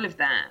 all of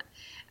that.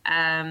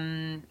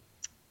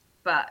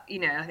 But, you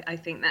know, I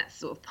think that's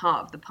sort of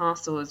part of the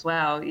parcel as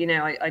well. You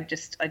know, I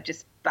just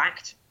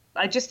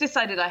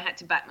decided I had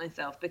to back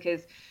myself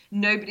because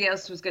nobody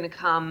else was going to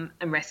come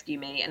and rescue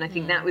me. And I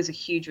think that was a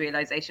huge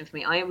realization for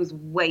me. I was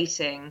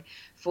waiting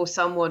for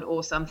someone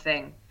or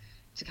something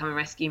to come and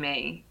rescue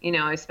me. You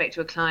know, I spoke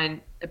to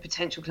a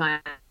potential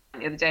client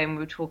the other day, and we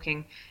were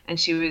talking, and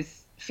she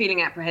was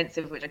feeling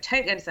apprehensive, which I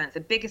totally understand. It's the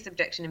biggest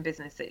objection in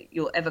business that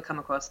you'll ever come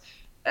across.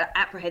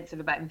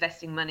 Apprehensive about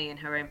investing money in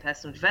her own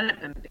personal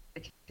development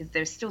because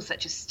there's still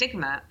such a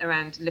stigma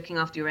around looking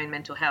after your own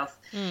mental health.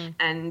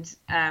 And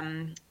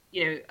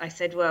you know, I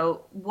said,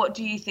 well, what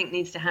do you think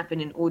needs to happen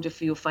in order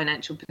for your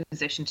financial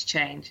position to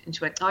change? And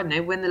she went, I don't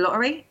know, win the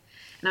lottery.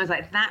 And I was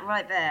like, that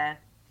right there,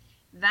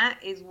 that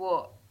is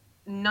what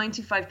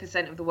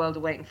 95% of the world are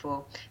waiting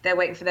for. They're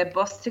waiting for their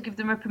boss to give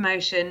them a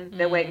promotion.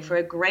 They're waiting for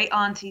a great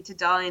auntie to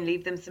die and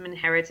leave them some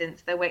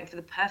inheritance. They're waiting for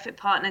the perfect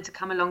partner to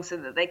come along so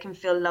that they can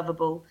feel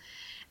lovable.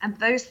 And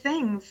those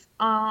things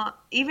are,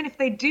 even if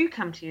they do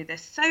come to you, they're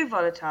so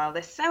volatile,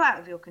 they're so out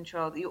of your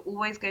control that you're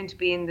always going to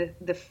be in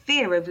the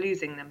fear of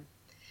losing them.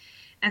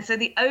 And so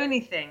the only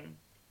thing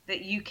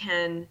that you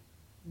can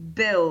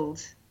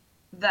build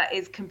that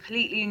is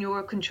completely in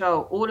your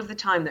control all of the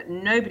time, that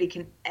nobody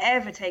can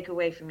ever take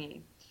away from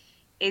you,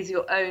 is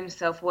your own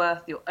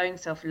self-worth, your own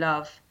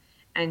self-love,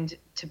 and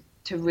to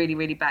to really,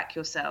 really back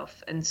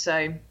yourself. And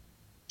so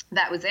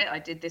that was it. I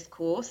did this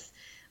course.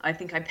 I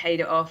think I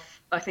paid it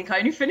off. I think I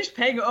only finished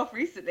paying it off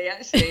recently,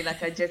 actually.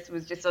 Like I just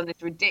was just on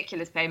this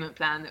ridiculous payment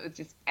plan that was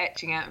just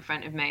etching out in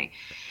front of me.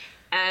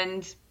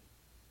 And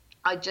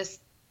I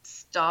just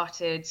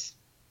started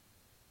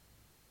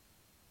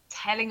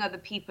telling other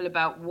people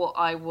about what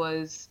I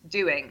was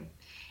doing.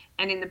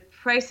 And in the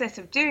process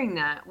of doing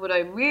that, what I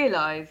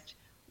realized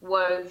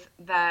was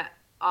that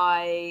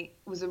I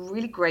was a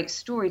really great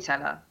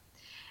storyteller.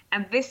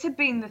 And this had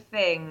been the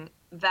thing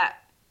that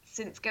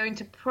since going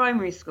to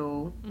primary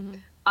school,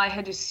 I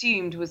had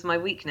assumed was my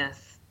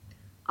weakness.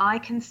 I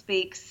can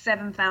speak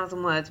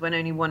 7,000 words when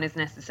only one is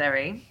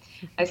necessary.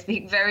 I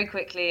speak very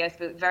quickly. I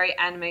speak very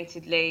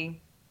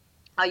animatedly.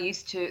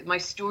 My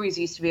stories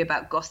used to be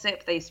about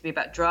gossip. They used to be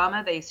about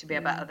drama. They used to be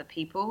about other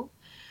people.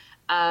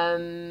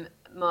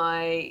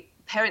 My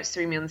parents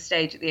threw me on the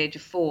stage at the age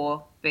of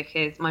 4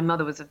 because my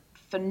mother was a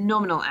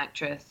phenomenal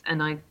actress,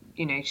 and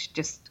she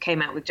just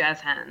came out with jazz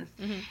hands.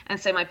 And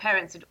so my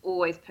parents had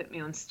always put me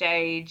on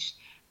stage,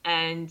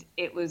 and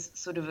it was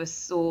sort of a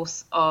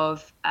source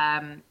of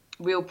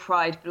real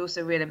pride, but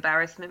also real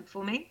embarrassment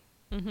for me.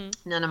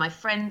 None of my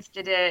friends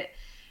did it.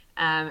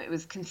 It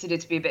was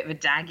considered to be a bit of a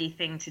daggy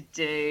thing to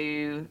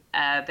do,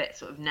 a bit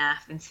sort of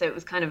naff. And so it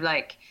was kind of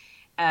like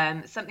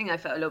something I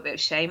felt a little bit of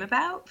shame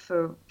about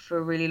for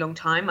a really long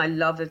time. My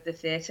love of the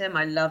theatre,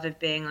 my love of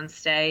being on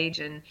stage.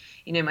 And,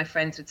 my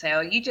friends would say,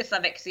 oh, you just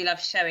love it because you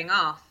love showing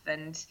off.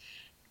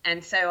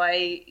 And so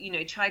I,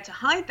 tried to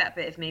hide that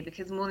bit of me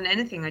because more than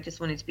anything, I just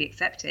wanted to be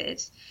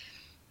accepted,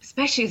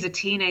 especially as a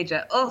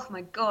teenager. Oh,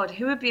 my God,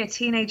 who would be a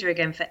teenager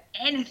again for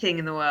anything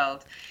in the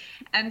world?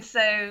 And so,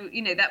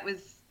 that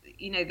was,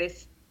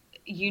 this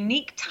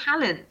unique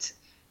talent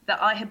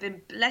that I had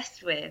been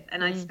blessed with.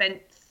 And I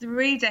spent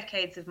 3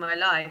 decades of my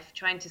life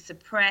trying to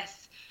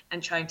suppress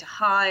and trying to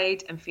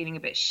hide and feeling a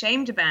bit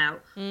shamed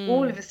about.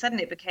 All of a sudden,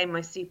 it became my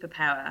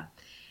superpower.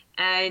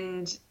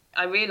 And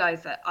I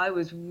realized that I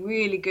was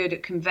really good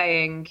at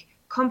conveying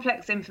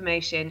complex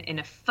information in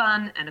a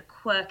fun and a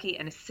quirky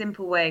and a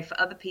simple way for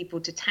other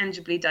people to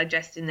tangibly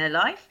digest in their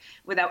life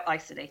without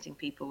isolating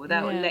people,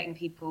 without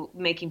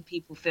making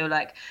people feel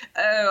like,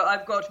 oh,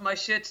 I've got my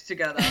shit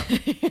together.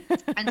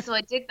 And so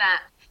I did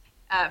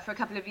that for a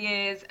couple of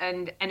years,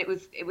 and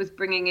it was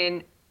bringing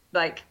in,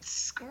 like,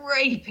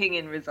 scraping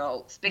in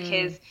results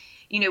because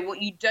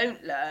what you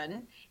don't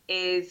learn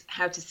is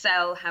how to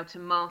sell, how to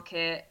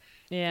market,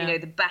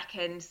 the back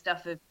end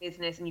stuff of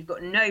business, and you've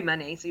got no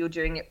money, so you're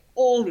doing it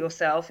all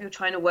yourself. You're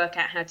trying to work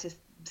out how to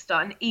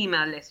start an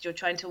email list. You're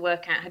trying to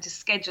work out how to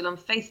schedule on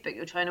Facebook.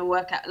 You're trying to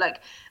work out,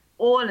 like,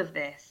 all of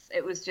this.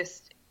 It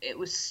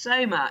was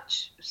so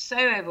much, so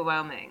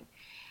overwhelming.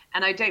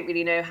 And I don't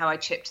really know how I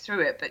chipped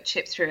through it, but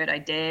chipped through it I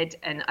did.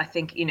 And I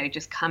think,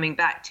 just coming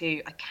back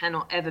to, I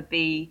cannot ever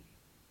be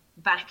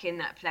back in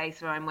that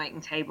place where I'm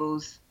waiting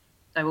tables.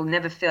 I will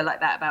never feel like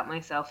that about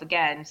myself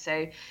again.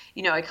 So,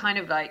 I kind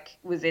of like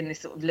was in this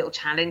sort of little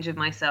challenge of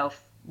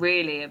myself,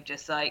 really, of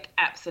just like,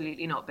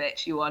 absolutely not,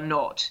 bitch, you are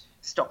not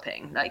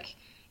stopping. Like,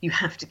 you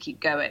have to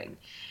keep going.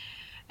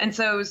 And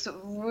so I was sort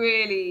of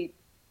really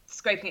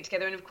scraping it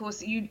together. And of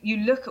course, you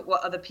look at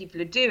what other people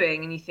are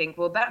doing and you think,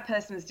 well, that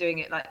person's doing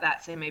it like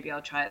that, so maybe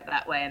I'll try it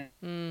that way.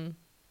 And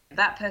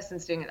that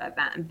person's doing it like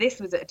that. And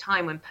this was at a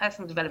time when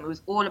personal development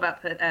was all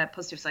about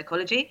positive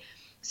psychology.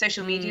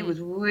 Social media was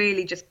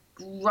really just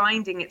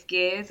grinding its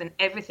gears, and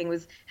everything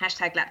was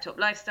hashtag laptop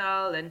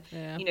lifestyle, and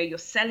you're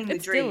selling the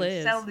dream,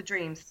 sell the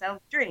dream, sell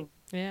the dream.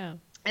 Yeah.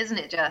 Isn't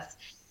it just?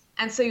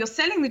 And so you're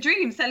selling the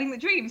dream,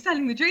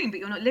 but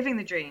you're not living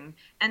the dream.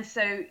 And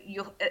so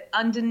you're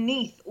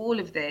underneath all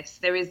of this,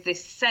 there is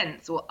this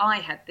sense, or I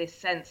had this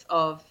sense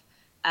of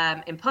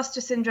imposter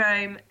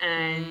syndrome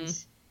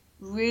and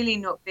really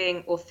not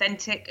being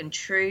authentic and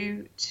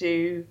true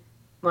to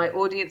my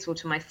audience or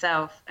to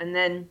myself. And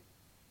then,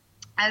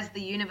 as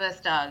the universe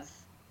does,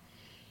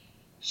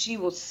 she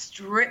will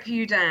strip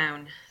you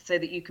down so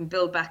that you can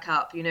build back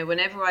up.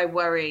 Whenever I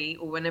worry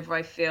or whenever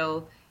I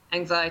feel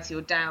anxiety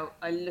or doubt,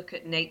 I look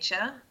at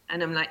nature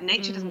and I'm like,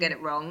 nature doesn't get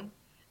it wrong,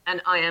 and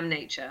I am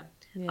nature.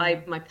 My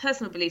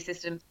personal belief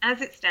system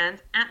as it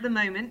stands at the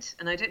moment,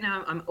 and I don't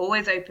know, I'm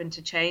always open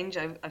to change.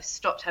 I've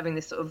stopped having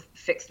this sort of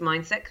fixed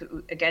mindset,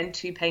 again,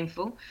 too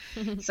painful.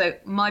 So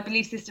my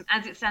belief system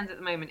as it stands at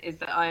the moment is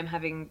that I'm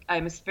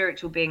a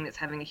spiritual being that's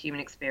having a human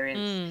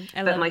experience.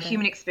 But my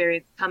human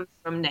experience comes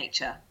from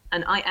nature,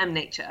 and I am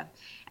nature.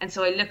 And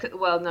so I look at the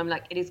world and I'm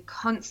like, it is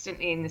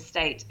constantly in the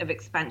state of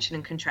expansion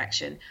and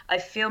contraction. I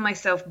feel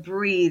myself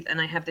breathe,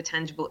 and I have the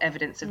tangible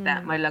evidence of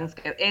that. My lungs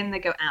go in, they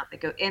go out, they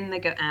go in, they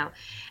go out.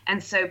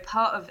 And so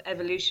part of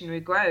evolutionary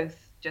growth,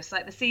 just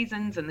like the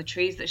seasons and the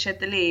trees that shed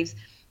the leaves,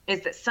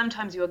 is that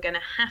sometimes you're going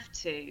to have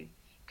to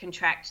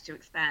contract to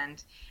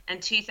expand.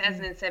 And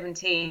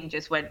 2017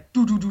 just went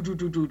do, do, do, do,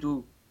 do, do,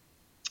 do.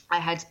 I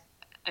had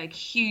a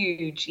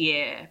huge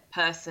year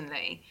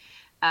personally,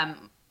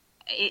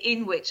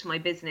 in which my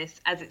business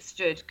as it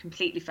stood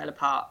completely fell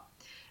apart.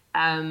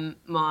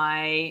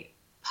 My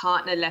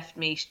partner left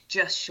me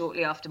just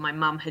shortly after my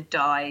mum had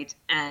died,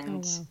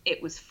 and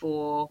it was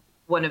for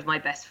one of my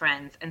best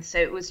friends. And so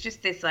it was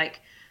just this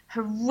like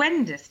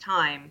horrendous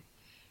time,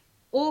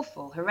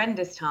 awful,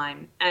 horrendous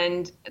time.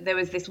 And there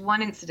was this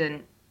one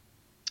incident.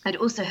 I'd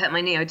also hurt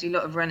my knee. I do a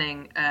lot of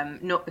running,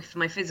 not for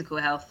my physical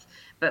health,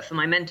 but for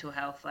my mental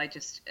health.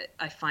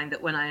 I find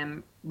that when I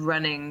am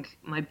running,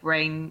 my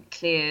brain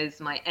clears,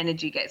 my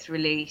energy gets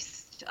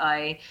released.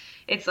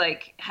 It's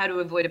like how to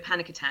avoid a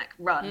panic attack.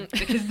 Run,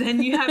 because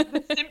then you have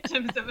the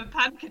symptoms of a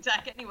panic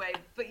attack anyway,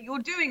 but you're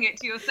doing it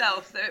to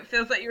yourself, so it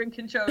feels like you're in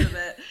control of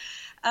it.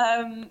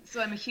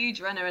 So I'm a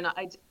huge runner, and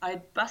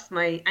I bust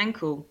my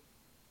ankle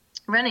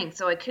running,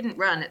 so I couldn't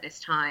run at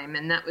this time,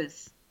 and that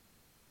was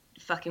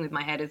fucking with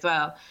my head as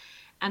well.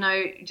 And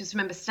I just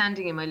remember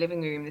standing in my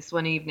living room this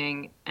one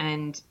evening,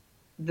 and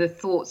the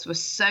thoughts were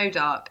so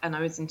dark, and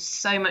I was in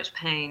so much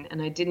pain,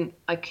 and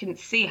I couldn't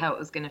see how it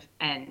was going to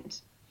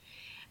end.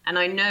 And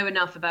I know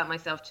enough about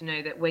myself to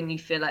know that when you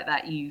feel like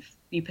that, you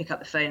pick up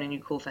the phone and you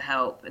call for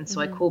help. And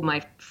so I called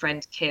my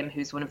friend Kim,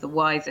 who's one of the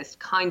wisest,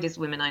 kindest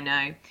women I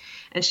know,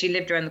 and she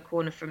lived around the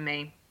corner from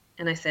me.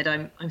 And I said,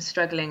 I'm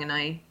struggling, and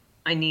I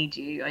need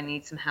you. I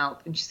need some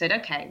help. And she said,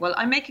 okay, well,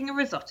 I'm making a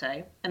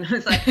risotto. And I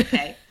was like,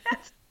 okay,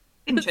 that's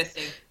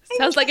interesting.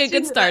 Sounds like a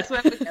good start. That's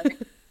where we're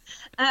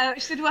going.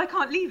 She said, well, I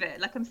can't leave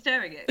it. Like, I'm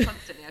staring at it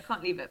constantly. I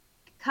can't leave it.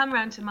 Come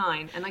round to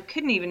mine. And I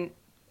couldn't even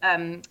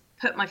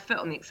put my foot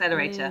on the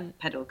accelerator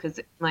pedal because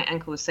my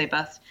ankle was so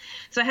bust.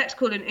 So I had to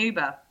call an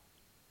Uber.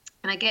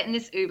 And I get in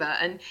this Uber.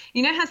 And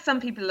you know how some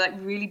people are like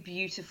really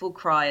beautiful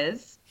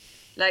criers?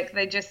 Like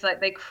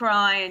they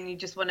cry and you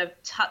just want to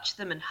touch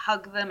them and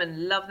hug them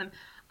and love them.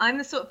 I'm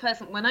the sort of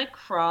person, when I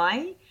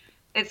cry,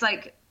 it's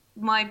like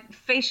my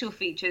facial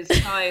features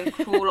try and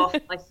crawl off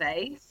my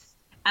face,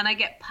 and I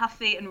get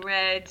puffy and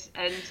red.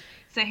 And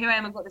so here I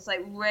am, I've got this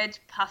like red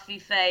puffy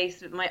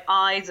face, my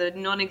eyes are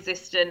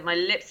non-existent, my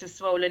lips are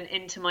swollen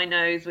into my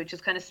nose, which has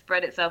kind of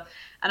spread itself,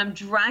 and I'm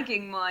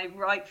dragging my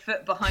right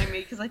foot behind me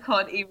because I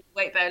can't even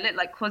wait there. I look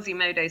like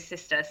Quasimodo's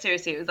sister.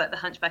 Seriously, it was like the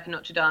Hunchback of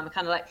Notre Dame. I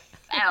kind of like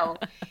fell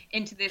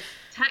into this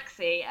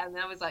taxi, and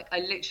I was like, I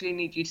literally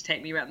need you to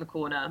take me around the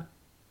corner.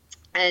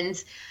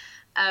 And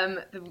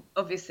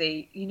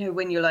obviously, you know,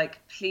 when you're like,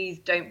 please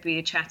don't be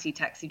a chatty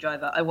taxi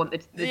driver. I want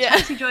the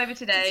taxi driver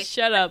today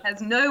shut up,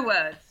 has no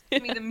words.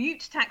 Give me the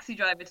mute taxi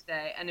driver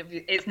today. And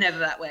it's never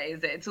that way,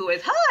 is it? It's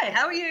always, hi,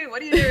 how are you?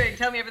 What are you doing?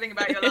 Tell me everything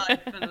about your life.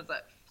 And I was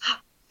like,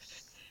 ah.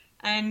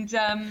 And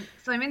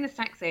so I'm in this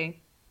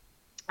taxi,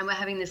 and we're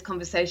having this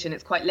conversation.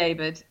 It's quite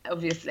laboured,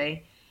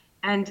 obviously.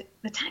 And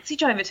the taxi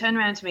driver turned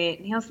around to me,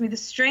 and he asked me the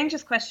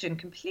strangest question,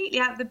 completely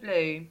out of the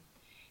blue.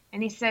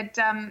 And he said,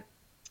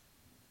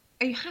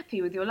 are you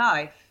happy with your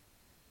life?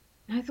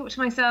 And I thought to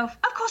myself,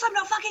 of course I'm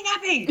not fucking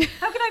happy.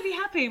 How can I be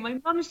happy? My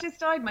mum's just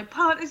died. My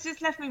partner's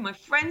just left me. My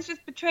friends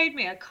just betrayed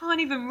me. I can't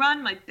even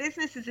run. My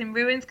business is in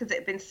ruins because it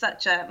had been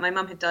my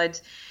mum had died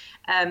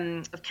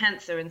of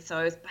cancer. And so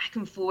I was back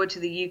and forward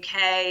to the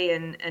UK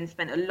and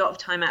spent a lot of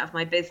time out of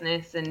my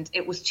business. And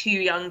it was too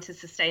young to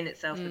sustain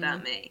itself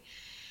without me.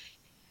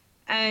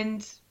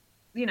 And,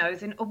 you know, I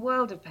was in a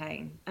world of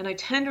pain. And I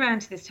turned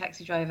around to this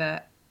taxi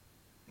driver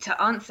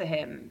to answer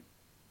him.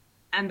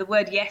 And the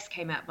word yes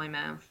came out of my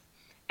mouth.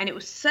 And it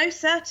was so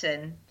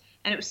certain,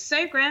 and it was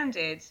so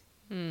grounded,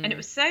 and it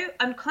was so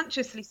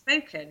unconsciously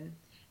spoken.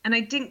 And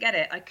I didn't get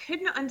it. I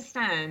could not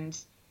understand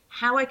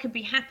how I could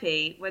be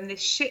happy when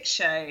this shit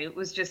show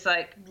was just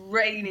like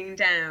raining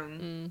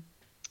down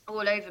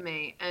all over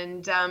me.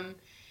 And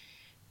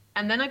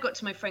then I got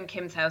to my friend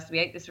Kim's house. We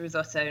ate this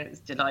risotto, and it was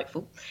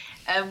delightful.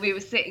 And we were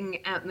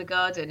sitting out in the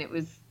garden. It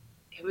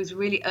was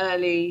really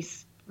early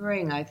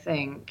spring, I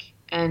think.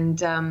 And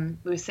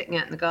we were sitting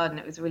out in the garden.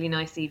 It was a really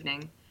nice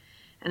evening.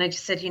 And I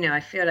just said, you know, I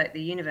feel like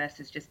the universe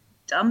is just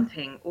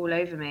dumping all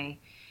over me.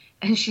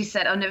 And she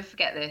said, I'll never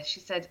forget this. She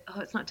said,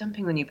 oh, it's not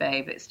dumping on you,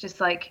 babe. It's just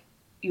like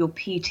your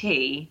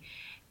PT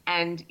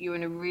and you're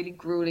in a really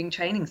grueling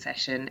training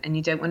session and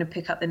you don't want to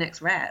pick up the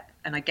next rep.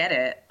 And I get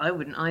it. I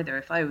wouldn't either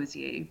if I was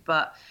you.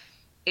 But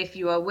if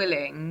you are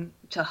willing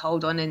to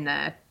hold on in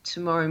there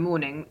tomorrow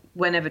morning,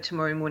 whenever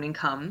tomorrow morning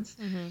comes,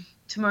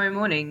 tomorrow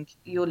morning,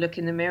 you'll look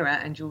in the mirror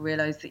and you'll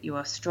realize that you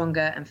are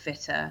stronger and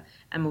fitter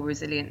and more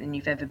resilient than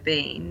you've ever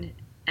been.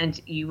 And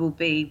you will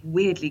be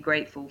weirdly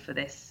grateful for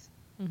this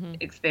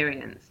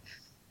experience.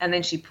 And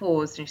then she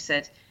paused and she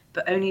said,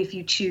 but only if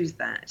you choose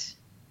that.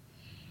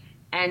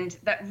 And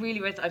that really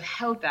was, I've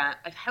held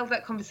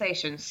that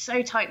conversation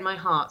so tight in my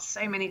heart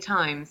so many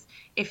times.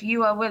 If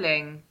you are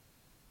willing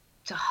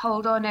to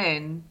hold on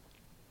in,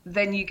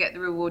 then you get the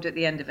reward at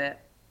the end of it.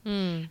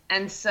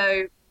 And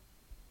so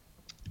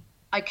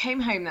I came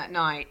home that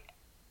night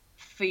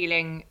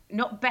feeling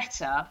not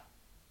better,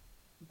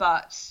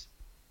 but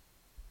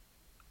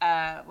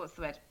what's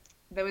the word?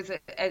 There was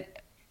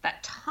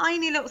that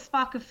tiny little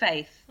spark of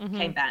faith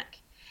came back.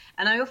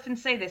 And I often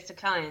say this to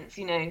clients,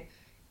 you know,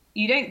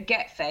 you don't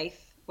get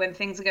faith when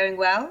things are going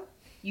well.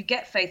 You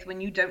get faith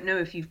when you don't know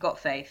if you've got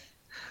faith.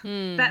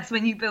 That's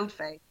when you build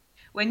faith.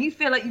 When you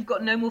feel like you've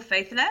got no more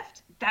faith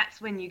left,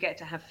 that's when you get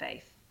to have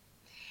faith.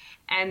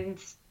 And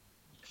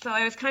so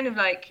I was kind of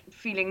like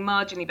feeling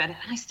marginally better.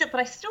 And I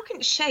still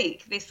couldn't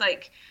shake this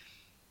like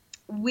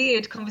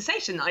weird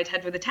conversation that I'd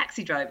had with a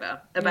taxi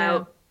driver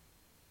about,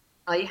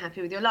 are you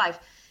happy with your life?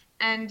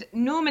 And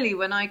normally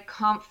when I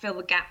can't fill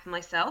the gap for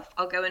myself,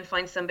 I'll go and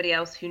find somebody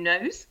else who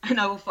knows and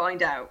I will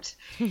find out.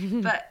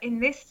 But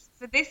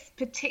for this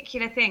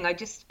particular thing,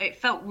 it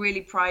felt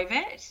really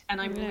private, and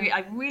I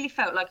really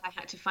felt like I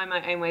had to find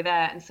my own way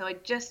there. And so I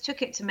just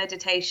took it to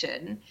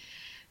meditation,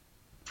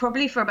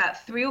 probably for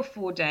about 3 or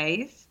 4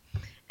 days.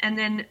 And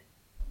then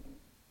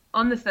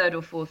on the third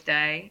or fourth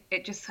day,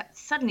 it just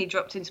suddenly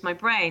dropped into my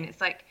brain.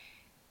 It's like,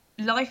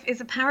 life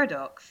is a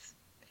paradox.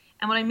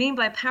 And what I mean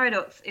by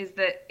paradox is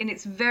that in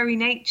its very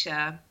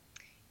nature,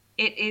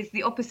 it is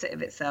the opposite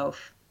of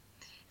itself.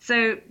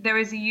 So there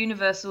is a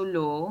universal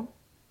law,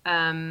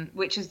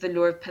 which is the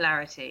law of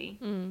polarity.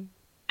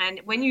 And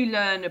when you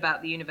learn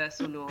about the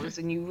universal laws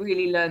and you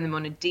really learn them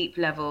on a deep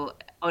level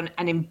and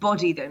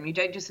embody them, you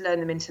don't just learn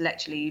them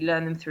intellectually, you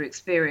learn them through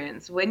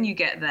experience. When you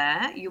get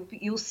there,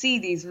 you'll see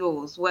these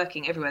laws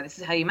working everywhere. This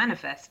is how you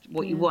manifest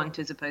what you want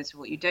as opposed to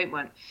what you don't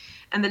want.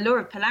 And the law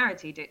of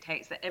polarity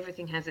dictates that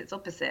everything has its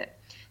opposite.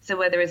 So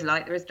where there is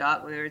light, there is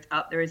dark, where there is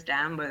up, there is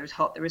down, where there is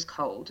hot, there is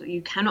cold.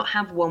 You cannot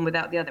have one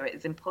without the other. It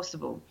is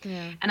impossible.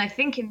 And I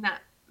think in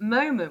that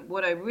moment,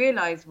 what I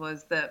realized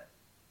was that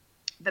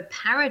the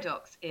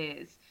paradox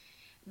is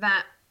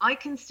that I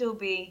can still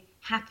be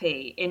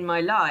happy in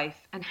my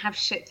life and have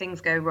shit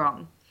things go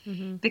wrong.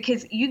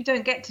 Because you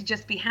don't get to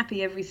just be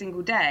happy every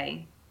single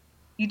day.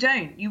 You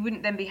don't. You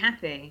wouldn't then be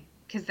happy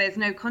because there's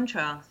no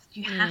contrast.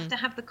 You have to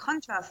have the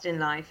contrast in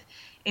life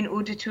in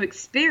order to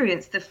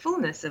experience the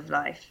fullness of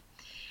life.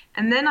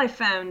 And then I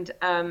found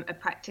a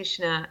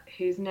practitioner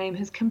whose name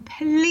has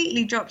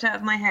completely dropped out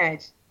of my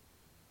head.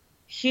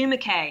 Hugh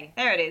Mackay.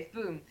 There it is.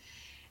 Boom.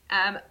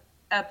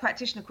 A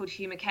practitioner called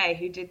Hugh Mackay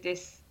who did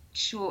this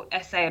short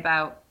essay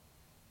about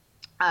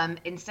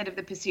instead of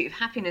the pursuit of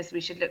happiness,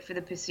 we should look for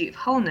the pursuit of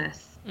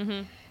wholeness.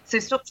 So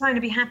stop trying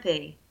to be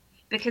happy,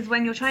 because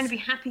when you're trying to be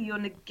happy, you're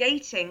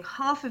negating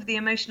half of the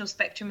emotional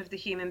spectrum of the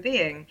human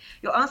being.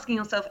 You're asking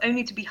yourself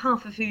only to be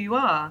half of who you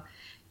are.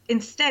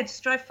 Instead,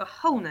 strive for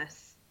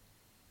wholeness.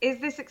 Is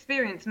this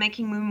experience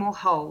making me more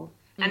whole?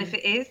 And if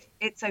it is,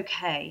 it's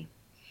okay.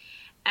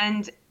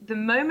 And the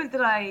moment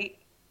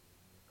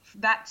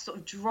that sort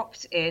of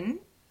dropped in,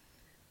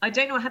 I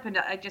don't know what happened.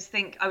 I just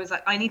think I was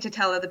like, I need to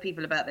tell other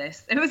people about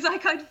this. It was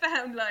like I'd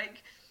found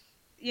like,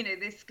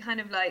 this kind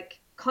of like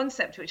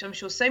concept, which I'm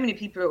sure so many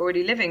people are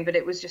already living, but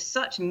it was just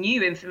such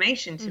new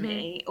information to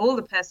me. All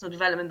the personal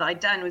development that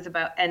I'd done was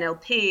about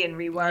NLP and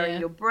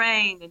rewiring your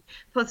brain and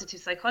positive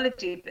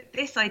psychology. But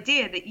this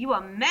idea that you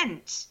are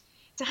meant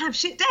to have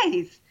shit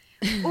days,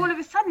 all of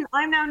a sudden,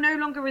 I'm now no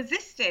longer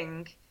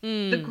resisting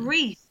the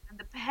grief and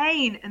the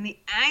pain and the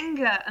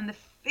anger and the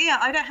fear.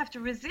 I don't have to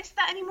resist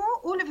that anymore.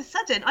 All of a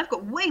sudden, I've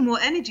got way more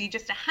energy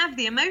just to have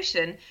the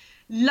emotion,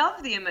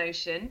 love the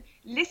emotion,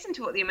 listen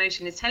to what the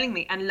emotion is telling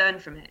me, and learn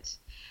from it.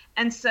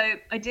 And so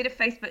I did a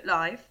Facebook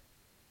Live,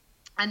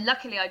 and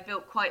luckily I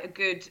built quite a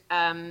good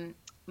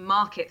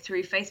market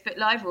through Facebook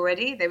Live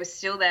already. They were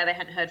still there. They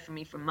hadn't heard from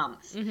me for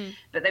months,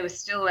 but they were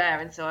still there.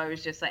 And so I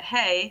was just like,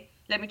 hey,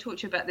 let me talk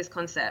to you about this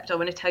concept. I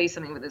want to tell you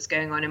something that's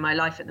going on in my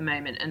life at the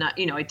moment. And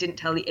I didn't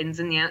tell the ins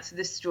and the outs of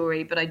this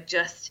story, but I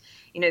just,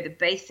 the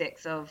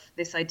basics of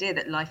this idea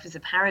that life is a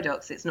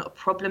paradox. It's not a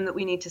problem that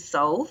we need to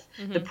solve.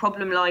 The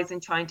problem lies in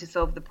trying to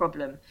solve the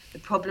problem. The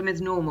problem is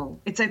normal.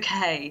 It's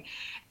okay.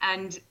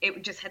 And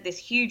it just had this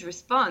huge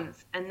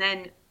response. And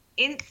then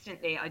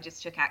instantly I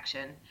just took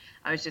action.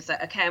 I was just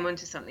like, okay, I'm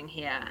onto something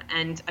here.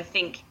 And I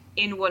think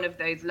in one of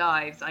those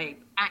lives, I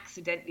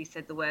accidentally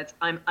said the words,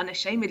 I'm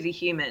unashamedly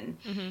human.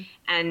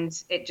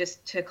 And it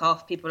just took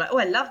off. People were like, oh,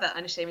 I love that,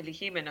 unashamedly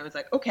human. I was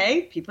like,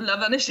 okay, people love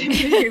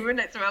unashamedly human.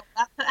 Let's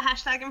put a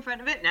hashtag in front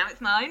of it. Now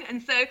it's mine.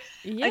 And so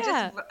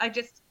I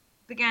just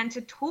began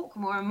to talk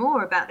more and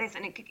more about this.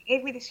 And it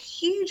gave me this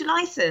huge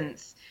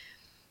license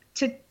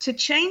to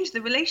change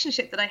the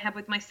relationship that I had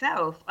with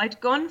myself.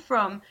 I'd gone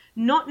from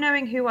not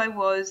knowing who I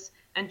was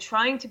and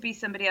trying to be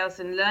somebody else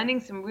and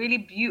learning some really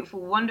beautiful,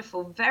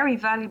 wonderful, very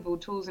valuable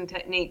tools and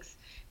techniques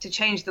to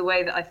change the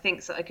way that I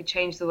think, so that I could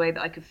change the way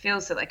that I could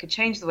feel, so that I could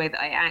change the way that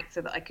I act,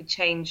 so that I could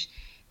change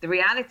the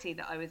reality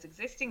that I was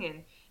existing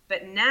in.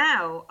 But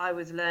now I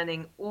was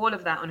learning all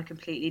of that on a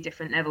completely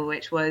different level,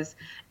 which was,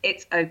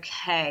 it's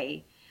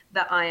okay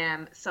that I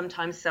am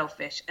sometimes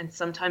selfish and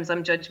sometimes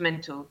I'm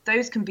judgmental.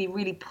 Those can be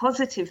really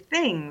positive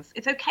things.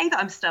 It's okay that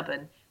I'm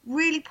stubborn,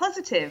 really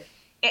positive.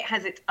 It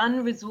has its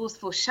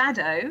unresourceful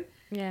shadow,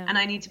 and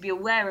I need to be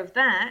aware of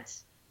that.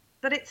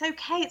 But it's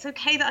okay. It's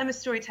okay that I'm a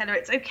storyteller.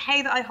 It's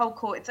okay that I hold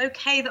court. It's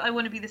okay that I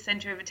want to be the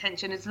center of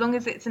attention, as long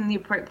as it's in the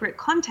appropriate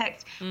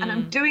context and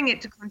I'm doing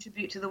it to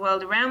contribute to the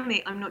world around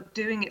me. I'm not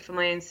doing it for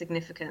my own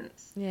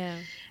significance.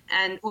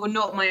 Or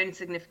not my own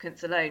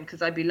significance alone,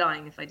 because I'd be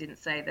lying if I didn't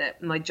say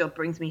that my job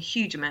brings me a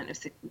huge amount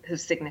of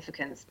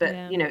significance. But,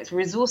 it's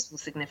resourceful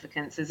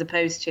significance as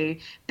opposed to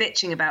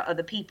bitching about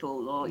other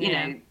people or,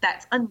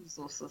 that's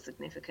unresourceful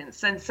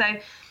significance. And so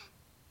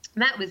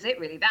that was it,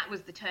 really. That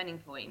was the turning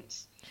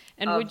point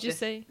And of would you just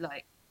say,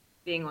 like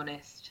being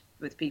honest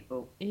with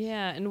people.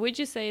 yeah, and would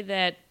you say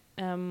that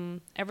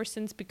ever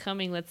since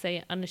becoming, let's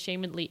say,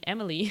 unashamedly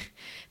Emily,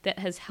 that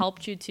has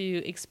helped you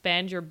to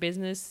expand your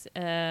business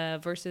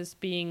versus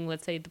being,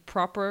 let's say, the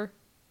proper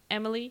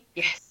Emily?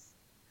 Yes.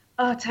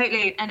 Oh,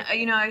 totally. And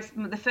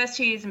the first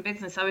 2 years in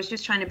business, I was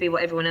just trying to be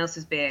what everyone else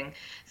was being.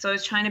 So I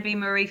was trying to be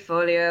Marie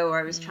Forleo, or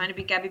I was trying to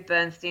be Gabby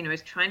Bernstein, or I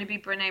was trying to be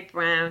Brene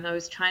Brown. I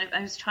was trying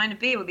to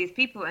be all these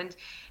people. And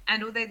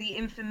although the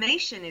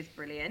information is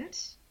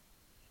brilliant,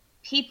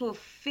 people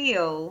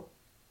feel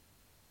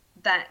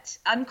that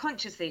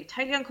unconsciously,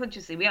 totally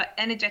unconsciously, we are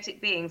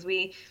energetic beings.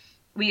 We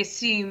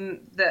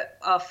assume that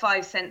our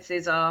five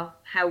senses are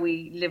how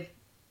we live,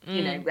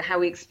 how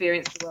we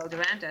experience the world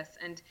around us.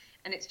 And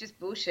it's just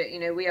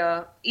bullshit. We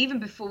are, even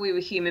before we were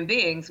human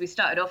beings, we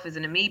started off as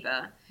an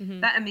amoeba.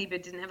 That amoeba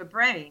didn't have a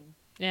brain.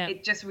 Yeah.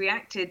 It just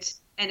reacted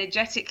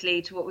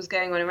energetically to what was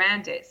going on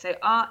around it. So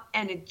our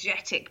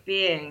energetic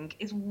being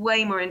is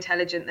way more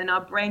intelligent than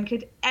our brain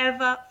could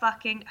ever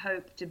fucking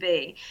hope to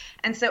be.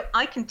 And so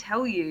I can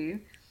tell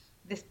you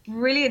this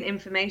brilliant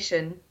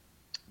information,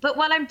 but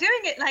while I'm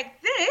doing it like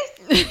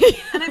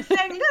this, and I'm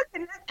saying,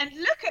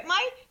 look at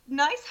my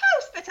nice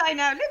house that I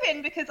now live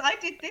in because I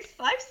did this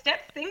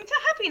 5-step thing to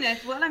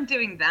happiness. While I'm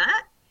doing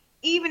that,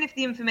 even if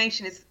the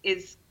information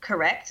is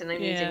correct, and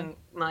I'm using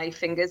my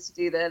fingers to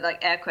do the like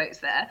air quotes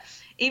there,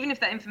 even if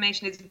that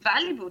information is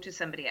valuable to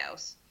somebody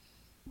else,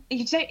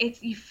 you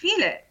feel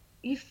it.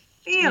 You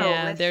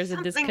feel there's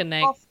a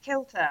disconnect. Off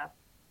kilter.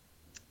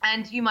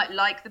 And you might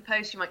like the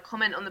post, you might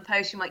comment on the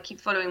post, you might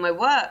keep following my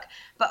work,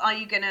 but are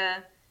you going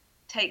to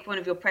take one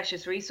of your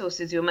precious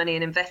resources, your money,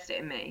 and invest it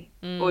in me?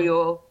 Or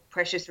your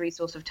precious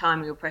resource of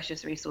time, or your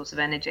precious resource of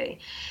energy?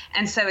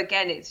 And so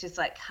again, it's just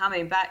like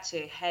coming back to,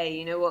 hey,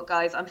 you know what,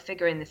 guys, I'm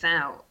figuring this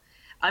out.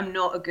 I'm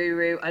not a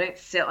guru. I don't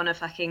sit on a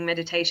fucking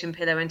meditation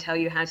pillow and tell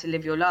you how to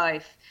live your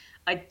life.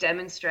 I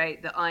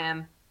demonstrate that I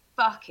am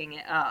fucking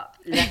it up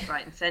left,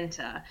 right, and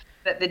center.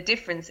 But the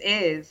difference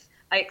is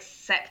I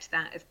accept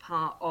that as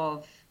part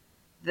of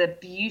the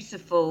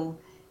beautiful,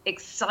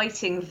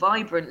 exciting,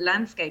 vibrant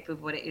landscape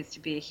of what it is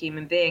to be a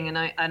human being. And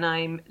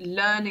I'm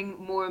learning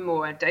more and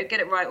more. I don't get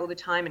it right all the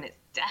time, and it's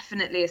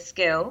definitely a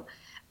skill,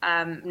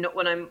 not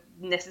what I'm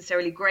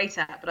necessarily great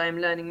at, but I'm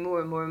learning more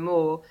and more and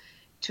more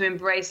to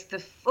embrace the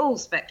full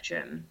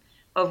spectrum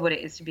of what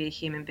it is to be a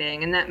human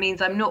being. And that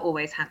means I'm not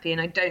always happy,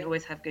 and I don't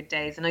always have good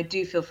days, and I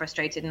do feel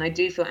frustrated, and I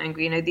do feel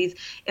angry. These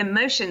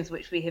emotions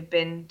which we have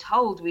been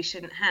told we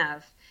shouldn't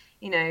have.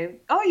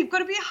 Oh, you've got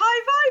to be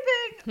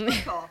high vibing.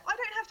 Fuck off. I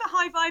don't have to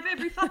high vibe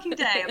every fucking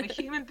day. I'm a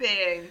human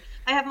being.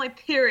 I have my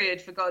period,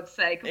 for God's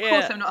sake. Of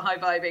course I'm not high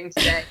vibing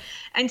today.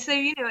 And so,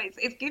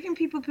 it's giving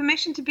people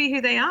permission to be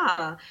who they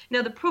are.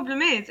 Now, the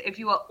problem is if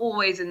you are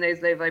always in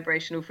those low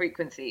vibrational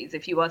frequencies,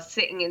 if you are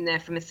sitting in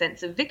there from a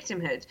sense of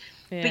victimhood,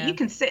 but you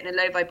can sit in a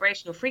low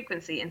vibrational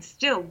frequency and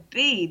still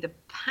be the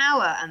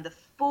power and the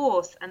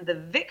force and the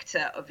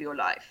victor of your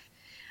life.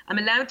 I'm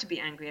allowed to be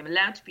angry. I'm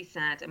allowed to be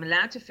sad. I'm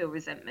allowed to feel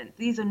resentment.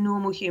 These are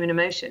normal human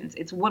emotions.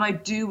 It's what I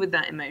do with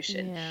that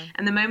emotion. Yeah.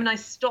 And the moment I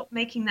stop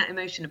making that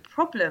emotion a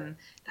problem,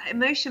 that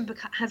emotion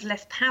has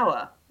less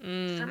power.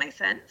 Does that make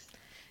sense?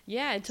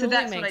 Yeah, it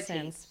totally makes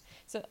sense.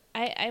 So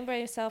I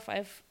myself,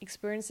 I've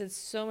experienced it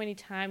so many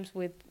times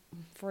with,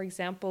 for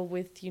example,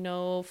 with,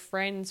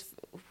 friends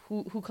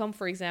who come,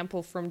 for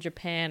example, from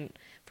Japan,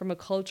 from a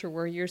culture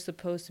where you're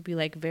supposed to be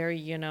like very,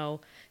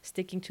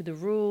 sticking to the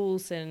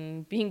rules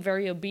and being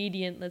very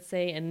obedient, let's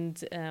say,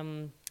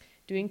 and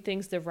doing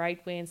things the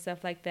right way and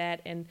stuff like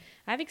that. And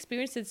I've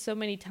experienced it so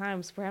many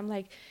times where I'm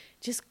like,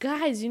 just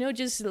guys,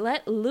 just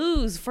let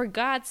loose, for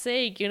God's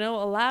sake,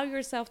 allow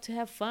yourself to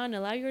have fun,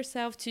 allow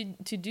yourself to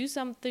do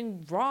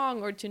something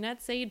wrong or to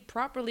not say it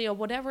properly or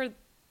whatever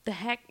the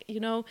heck,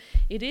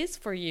 it is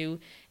for you.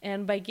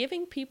 And by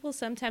giving people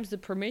sometimes the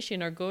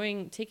permission or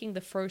taking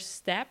the first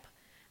step,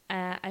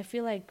 I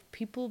feel like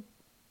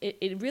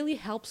it really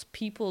helps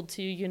people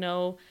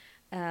to,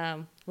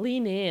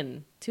 lean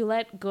in, to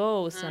let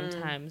go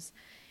sometimes.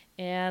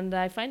 And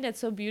I find that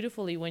so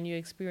beautifully when you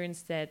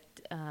experience that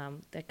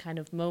kind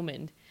of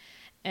moment.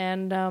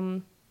 And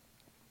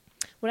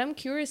what I'm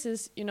curious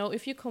is,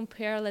 if you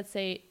compare, let's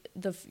say,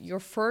 your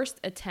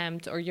first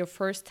attempt or your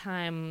first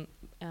time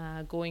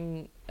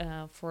going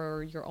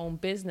for your own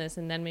business,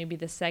 and then maybe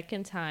the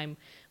second time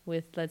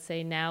with, let's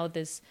say, now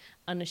this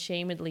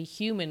unashamedly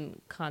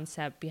human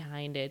concept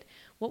behind it,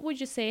 what would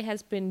you say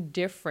has been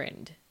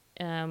different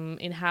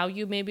in how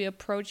you maybe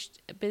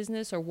approached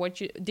business, or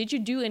did you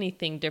do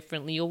anything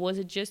differently, or was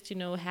it just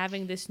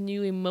having this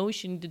new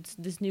emotion,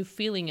 this new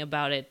feeling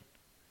about it?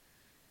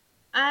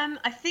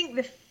 I think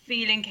the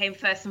feeling came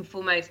first and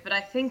foremost, but I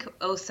think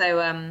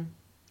also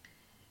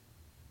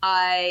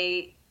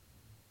I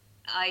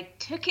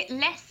took it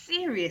less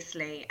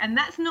seriously, and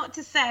that's not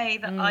to say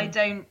that I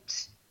don't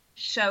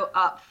show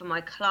up for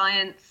my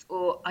clients,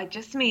 or I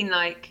just mean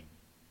like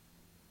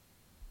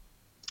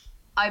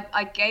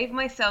I gave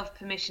myself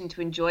permission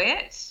to enjoy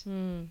it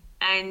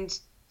and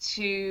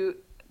to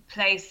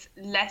place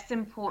less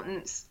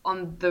importance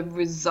on the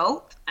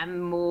result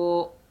and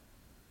more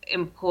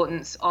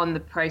importance on the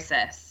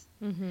process.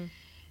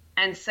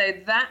 And so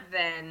that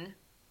then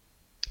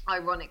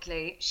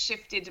ironically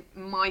shifted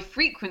my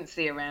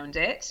frequency around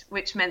it,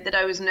 which meant that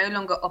I was no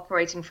longer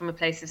operating from a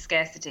place of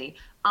scarcity.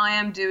 I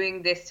am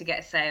doing this to get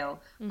a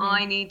sale.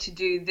 I need to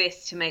do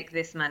this to make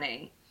this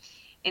money.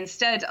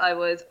 Instead,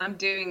 I'm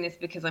doing this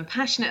because I'm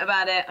passionate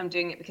about it. I'm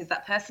doing it because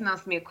that person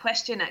asked me a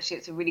question. Actually,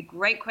 it's a really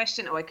great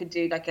question. Or I could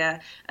do like a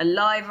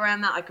live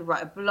around that. I could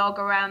write a blog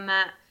around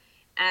that.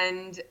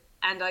 And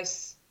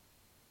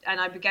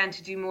I began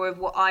to do more of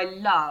what I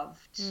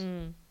loved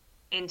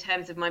in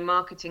terms of my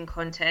marketing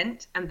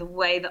content and the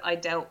way that I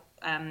dealt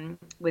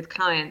with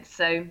clients.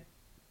 So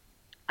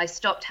I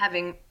stopped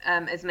having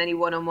as many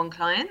one-on-one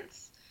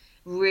clients,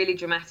 really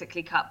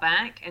dramatically cut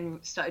back,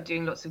 and started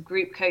doing lots of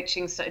group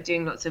coaching, started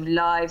doing lots of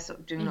lives,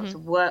 started doing lots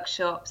of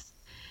workshops.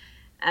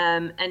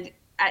 And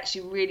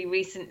actually really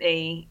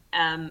recently,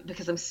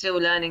 because I'm still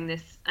learning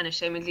this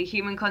unashamedly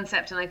human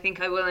concept, and I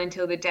think I will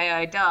until the day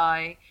I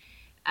die,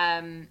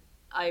 I'm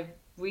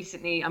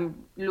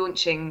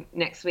launching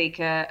next week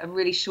a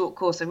really short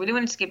course. I really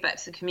wanted to give back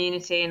to the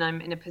community, and I'm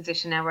in a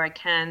position now where I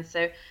can.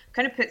 So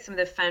kind of put some of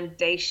the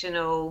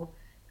foundational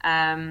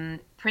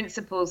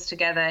principles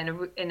together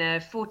in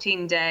a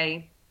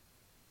 14-day,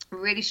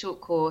 really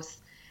short course.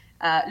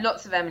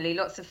 Lots of Emily,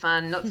 lots of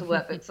fun, lots of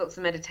workbooks, lots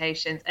of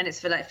meditations, and it's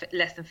for like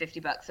less than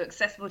 $50, so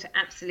accessible to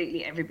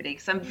absolutely everybody.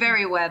 Because I'm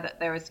very aware that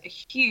there is a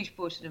huge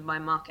portion of my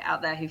market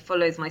out there who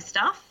follows my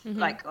stuff,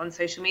 like on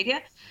social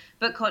media,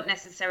 but can't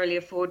necessarily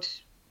afford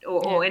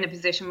or in a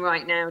position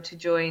right now to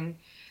join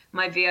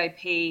my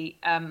VIP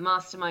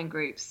mastermind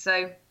groups.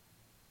 So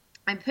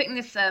I'm putting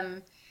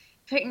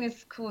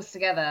this course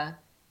together,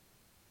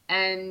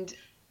 and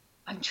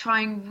I'm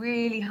trying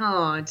really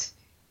hard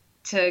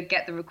to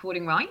get the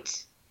recording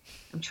right.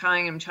 I'm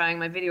trying.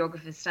 My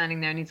videographer's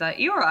standing there and he's like,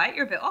 "You all right?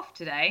 You're a bit off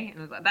today." And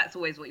I was like, "That's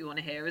always what you want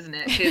to hear, isn't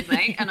it? Cheers,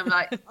 mate." And I'm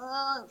like,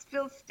 "Oh, it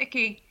feels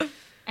sticky."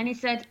 And he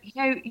said,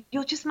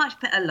 "You're just much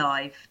better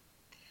live."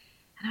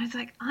 And I was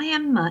like, I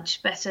am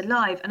much better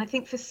live. And I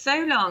think for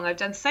so long, I've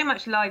done so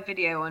much live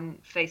video on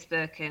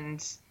Facebook and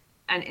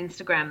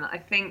Instagram that I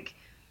think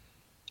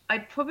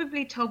I'd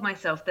probably told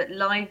myself that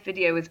live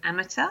video was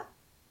amateur.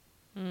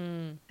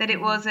 That it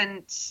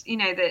wasn't,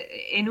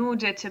 that in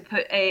order to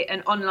put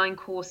an online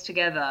course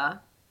together,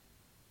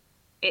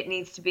 it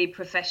needs to be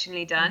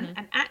professionally done.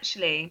 And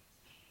actually,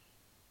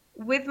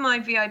 with my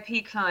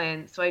VIP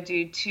clients, so I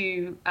do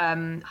two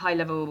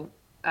high-level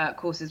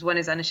courses. One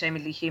is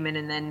Unashamedly Human,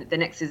 and then the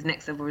next is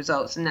Next Level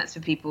Results, and that's for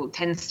people,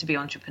 tends to be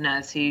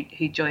entrepreneurs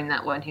who join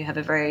that one, who have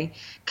a very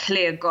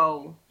clear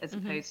goal as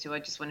opposed to I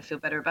just want to feel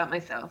better about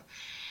myself.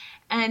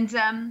 And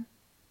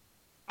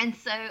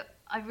so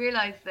I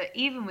realized that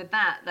even with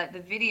that, like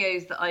the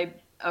videos that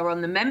are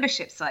on the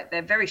membership site,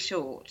 they're very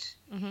short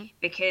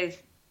because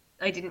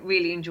I didn't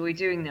really enjoy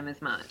doing them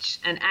as much.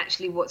 And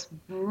actually what's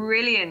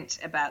brilliant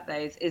about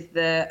those is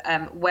the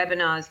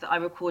webinars that I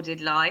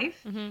recorded live,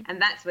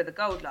 and that's where the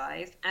gold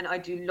lies. And I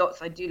do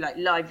like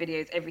live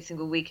videos every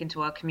single week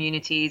into our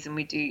communities, and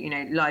we do,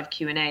 live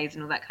Q&As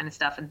and all that kind of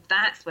stuff. And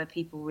that's where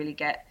people really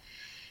get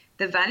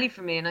the value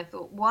from me. And I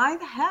thought, why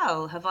the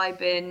hell have I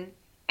been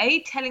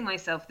telling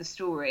myself the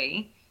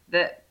story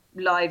that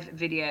live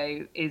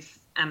video is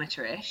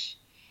amateurish,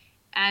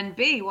 and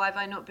B, why have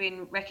I not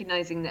been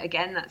recognizing that,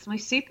 again, that's my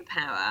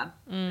superpower,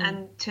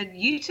 and to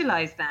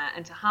utilize that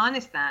and to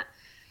harness that.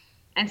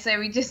 And so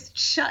we just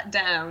shut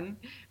down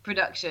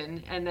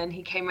production, and then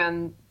he came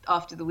around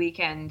after the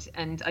weekend,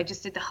 and I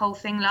just did the whole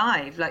thing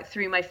live, like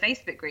through my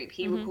Facebook group.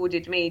 He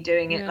recorded me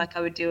doing it like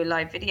I would do a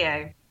live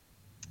video,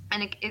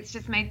 and it's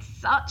just made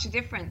such a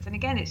difference. And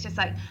again, it's just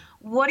like,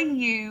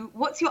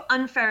 what's your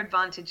unfair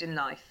advantage in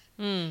life?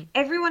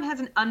 Everyone has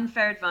an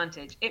unfair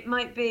advantage. It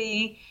might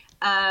be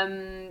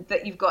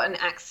that you've got an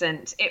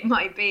accent. It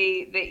might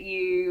be that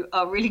you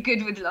are really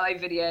good with live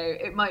video.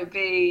 It might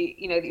be,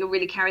 that you're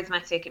really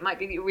charismatic. It might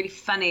be that you're really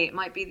funny. It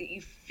might be that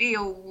you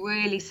feel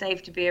really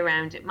safe to be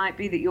around. It might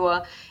be that you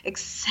are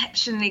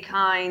exceptionally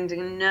kind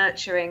and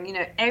nurturing.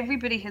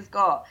 Everybody has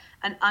got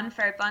an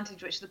unfair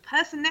advantage which the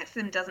person next to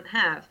them doesn't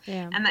have.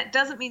 And that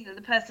doesn't mean that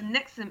the person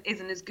next to them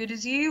isn't as good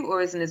as you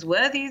or isn't as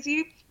worthy as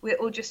you. We're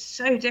all just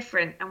so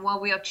different. And while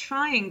we are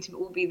trying to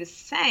all be the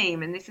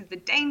same, and this is the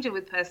danger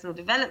with personal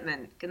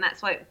development, and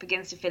that's why it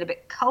begins to feel a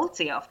bit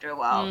culty after a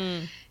while.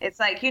 It's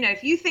like,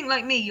 if you think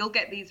like me, you'll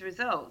get these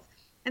results.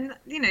 And,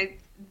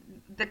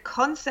 the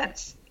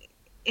concept,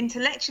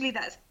 intellectually,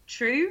 that's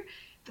true,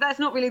 but that's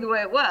not really the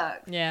way it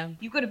works.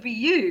 You've got to be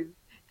you,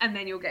 and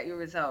then you'll get your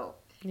result.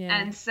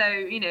 And so,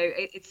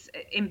 it's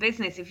in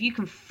business, if you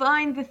can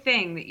find the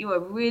thing that you are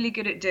really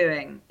good at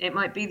doing, it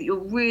might be that you're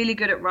really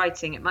good at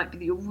writing, it might be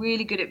that you're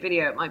really good at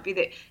video, it might be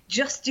that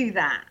just do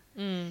that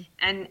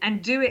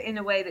and do it in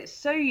a way that's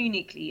so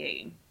uniquely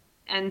you.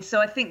 And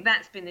so I think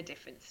that's been the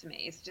difference for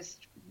me. It's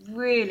just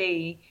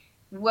really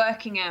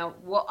working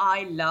out what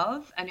I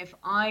love, and if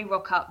I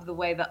rock up the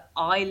way that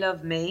I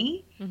love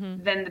me,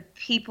 then the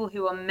people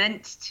who are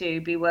meant to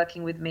be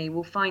working with me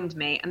will find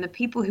me, and the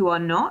people who are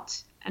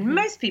not, and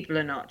most people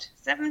are not,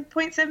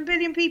 7.7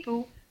 billion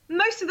people,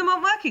 most of them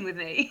aren't working with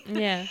me.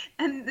 Yeah.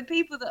 And the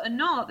people that are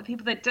not, the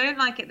people that don't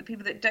like it, the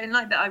people that don't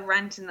like that I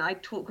rant and that I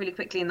talk really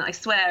quickly and that I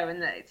swear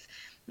and that it's,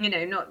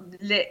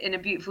 not lit in a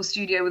beautiful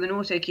studio with an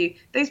auto cue,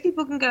 those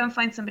people can go and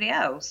find somebody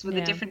else with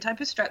a different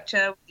type of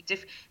structure.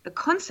 The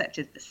concept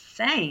is the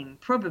same,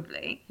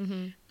 probably,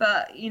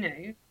 but,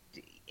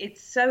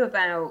 it's so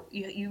about,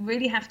 you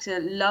really have to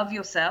love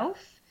yourself,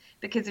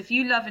 because if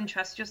you love and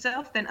trust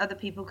yourself, then other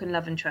people can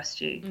love and trust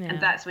you. Yeah. And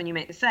that's when you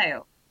make the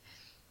sale.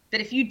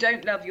 But if you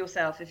don't love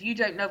yourself, if you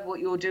don't love what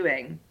you're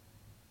doing,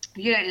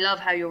 if you don't love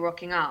how you're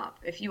rocking up,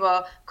 if you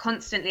are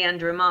constantly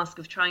under a mask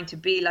of trying to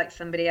be like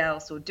somebody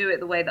else or do it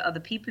the way that other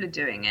people are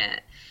doing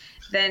it,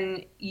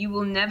 then you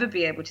will never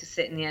be able to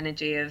sit in the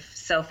energy of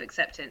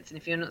self-acceptance. And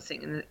if you're not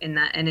sitting in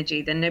that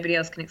energy, then nobody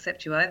else can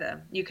accept you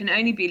either. You can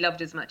only be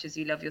loved as much as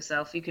you love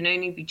yourself. You can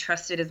only be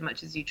trusted as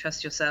much as you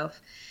trust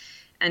yourself.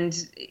 And,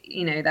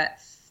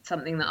 that's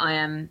something that I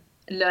am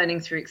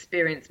learning through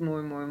experience more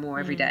and more and more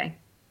every day.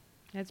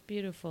 That's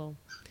beautiful.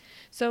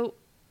 So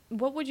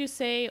what would you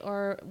say,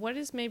 or what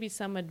is maybe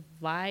some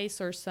advice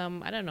or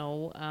some, I don't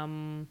know,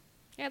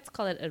 let's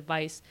call it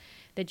advice,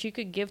 that you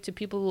could give to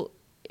people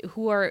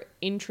who are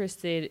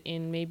interested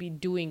in maybe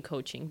doing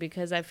coaching?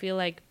 Because I feel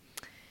like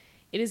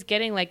it is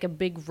getting like a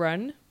big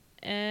run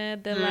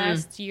the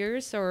last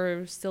years,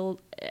 or still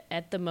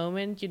at the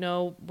moment,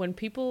 when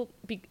people,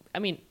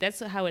 that's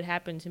how it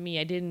happened to me.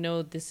 I didn't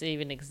know this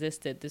even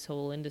existed, this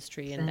whole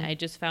industry, and I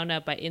just found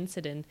out by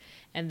incident.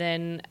 And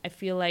then I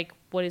feel like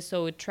what is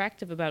so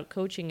attractive about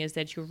coaching is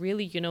that you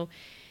really,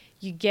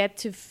 you get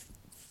to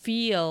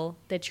feel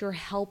that you're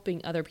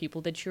helping other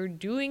people, that you're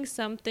doing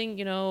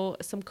something,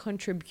 some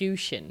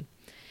contribution.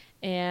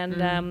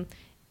 And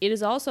it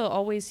is also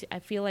always, I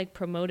feel like,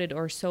 promoted,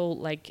 or so,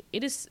 like,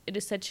 it is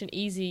such an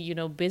easy,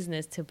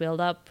 business to build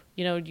up.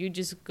 You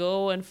just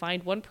go and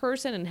find one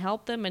person and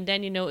help them, and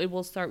then, it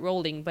will start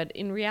rolling. But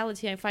in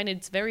reality, I find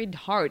it's very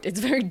hard. It's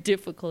very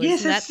difficult.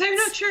 Yes, it's so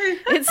not true.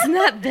 It's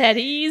not that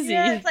easy.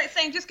 Yeah, it's like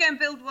saying just go and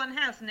build one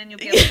house and then you'll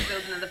be able to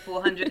build another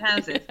 400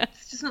 houses.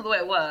 It's just not the way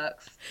it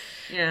works.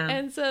 Yeah.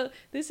 And so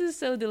this is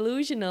so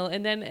delusional.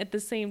 And then at the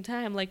same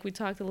time, like we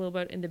talked a little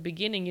about in the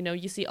beginning,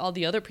 you see all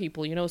the other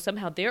people,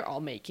 somehow they're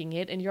all making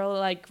it. And you're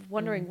like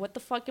wondering, what the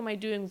fuck am I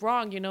doing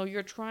wrong?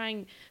 You're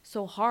trying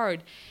so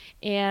hard.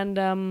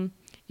 And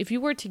if you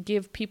were to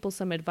give people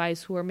some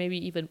advice who are maybe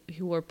even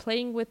who are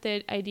playing with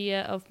the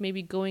idea of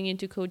maybe going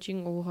into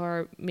coaching, or who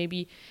are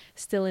maybe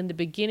still in the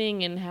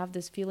beginning and have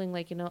this feeling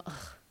like,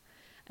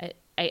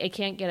 I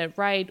can't get it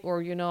right,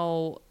 or,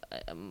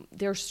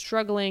 they're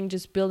struggling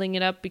just building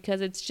it up because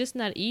it's just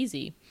not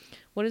easy.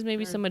 What is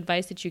maybe some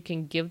advice that you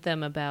can give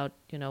them about,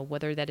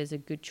 whether that is a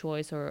good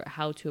choice or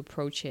how to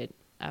approach it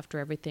after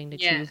everything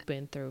that you've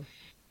been through?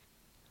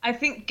 I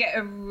think get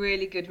a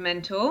really good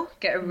mentor,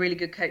 get a really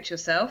good coach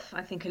yourself.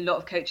 I think a lot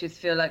of coaches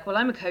feel like, well,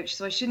 I'm a coach,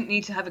 so I shouldn't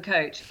need to have a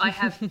coach. I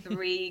have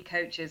 3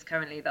 coaches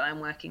currently that I'm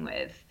working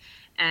with.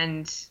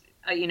 And,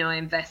 I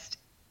invest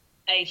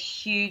a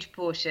huge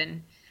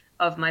portion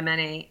of my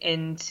money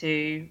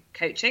into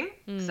coaching.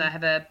 So I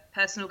have a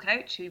personal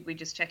coach who we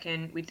just check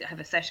in. We have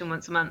a session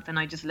once a month and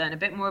I just learn a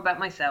bit more about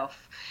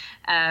myself.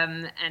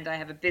 And I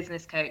have a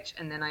business coach.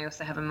 And then I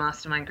also have a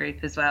mastermind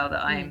group as well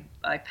that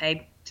I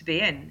pay to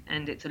be in.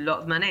 And it's a lot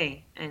of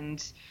money.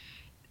 And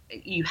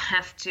you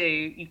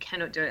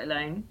cannot do it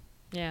alone.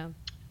 Yeah.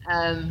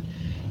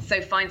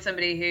 So find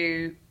somebody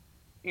who,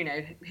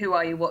 who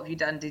are you? What have you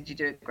done? Did you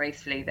do it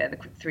gracefully? They're the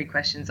 3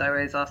 questions I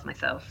always ask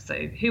myself. So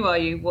who are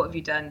you? What have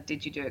you done?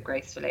 Did you do it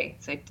gracefully?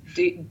 So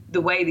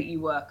the way that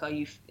you work,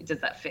 does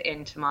that fit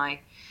into my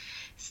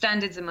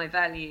standards and my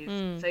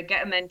values? So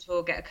get a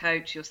mentor, get a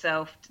coach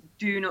yourself.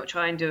 Do not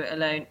try and do it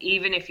alone.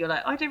 Even if you're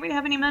like, I don't really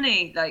have any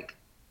money, like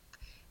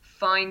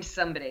find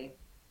somebody.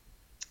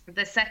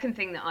 The second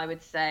thing that I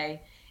would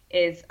say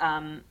is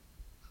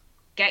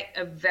get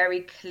a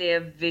very clear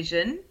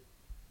vision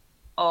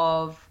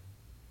of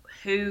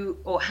who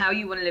or how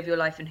you want to live your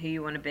life and who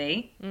you want to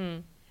be.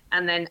 And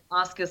then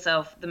ask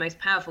yourself the most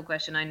powerful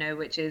question I know,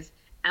 which is,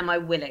 am I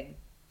willing?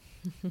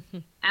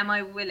 Am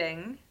I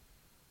willing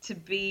to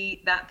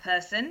be that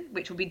person,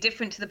 which will be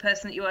different to the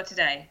person that you are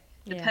today?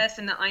 The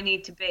person that I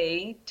need to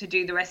be to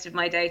do the rest of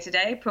my day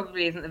today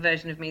probably isn't the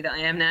version of me that I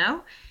am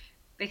now,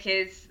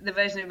 because the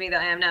version of me that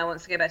I am now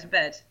wants to go back to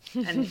bed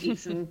and eat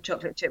some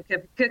chocolate chip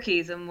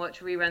cookies and watch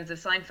reruns of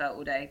Seinfeld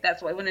all day.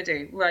 That's what I want to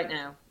do right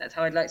now. That's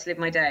how I'd like to live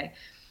my day.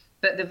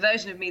 But the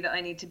version of me that I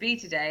need to be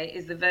today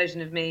is the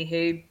version of me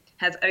who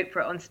has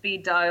Oprah on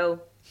speed dial,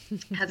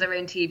 has her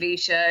own TV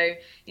show,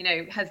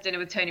 has dinner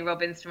with Tony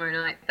Robbins tomorrow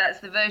night.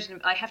 That's the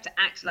version I have to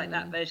act like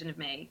that version of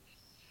me.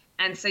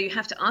 And so you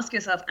have to ask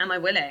yourself, am I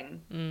willing?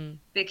 And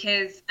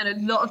a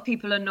lot of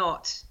people are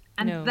not.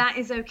 And that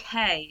is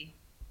okay.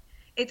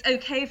 It's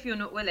okay if you're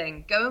not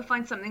willing. Go and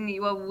find something that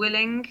you are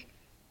willing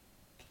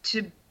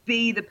to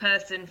be the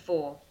person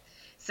for.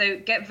 So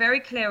get very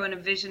clear on a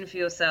vision for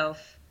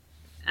yourself,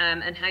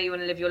 and how you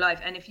want to live your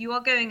life. And if you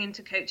are going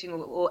into coaching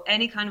or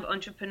any kind of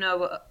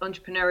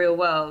entrepreneurial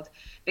world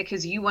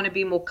because you want to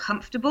be more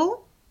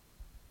comfortable,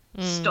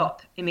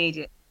 stop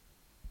immediately.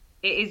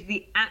 It is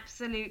the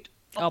absolute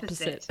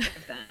opposite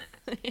of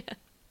that. Yeah.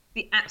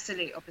 The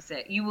absolute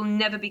opposite. You will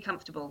never be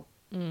comfortable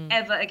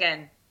ever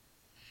again.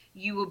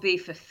 You will be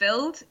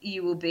fulfilled.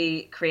 You will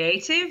be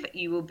creative.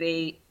 You will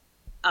be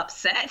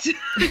upset.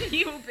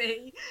 You will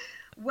be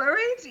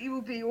worried. You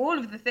will be all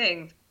of the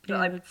things. But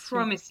I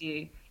promise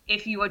you,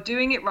 if you are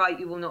doing it right,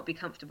 you will not be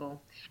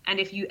comfortable. And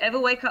if you ever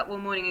wake up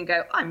one morning and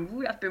go,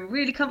 I've been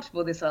really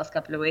comfortable this last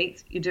couple of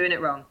weeks, you're doing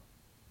it wrong.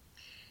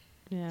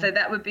 Yeah. So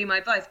that would be my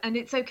advice. And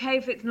it's okay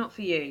if it's not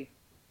for you.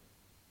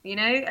 You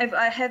know,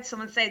 I heard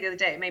someone say the other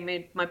day, it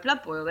made my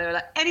blood boil. They were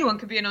like, anyone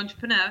can be an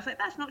entrepreneur. I was like,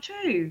 that's not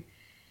true.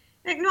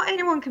 Like, not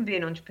anyone can be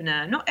an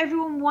entrepreneur. Not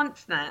everyone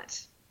wants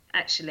that,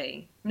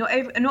 actually. Not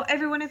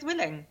everyone is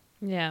willing.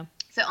 Yeah.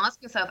 So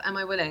ask yourself, am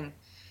I willing?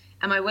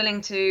 Am I willing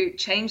to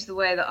change the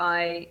way that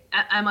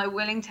am I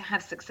willing to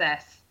have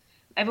success?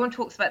 Everyone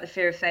talks about the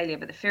fear of failure,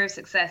 but the fear of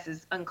success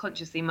is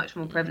unconsciously much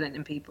more prevalent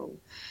in people.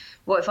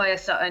 What if I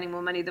start earning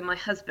more money than my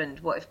husband?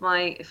 What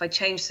if I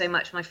change so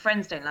much my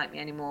friends don't like me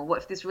anymore?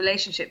 What if this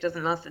relationship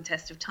doesn't last the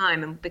test of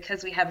time? And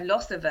because we have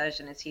loss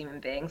aversion as human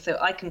beings, so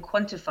I can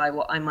quantify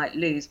what I might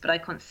lose, but I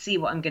can't see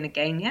what I'm going to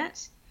gain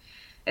yet.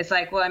 It's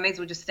like, well, I may as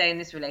well just stay in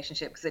this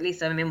relationship because at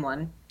least I'm in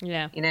one.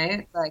 Yeah. You know,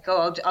 it's like,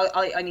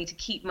 I need to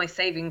keep my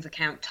savings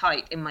account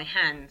tight in my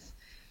hands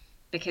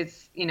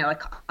because, you know,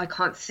 I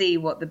can't see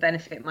what the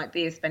benefit might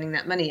be of spending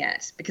that money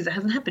yet because it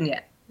hasn't happened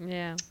yet.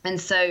 Yeah.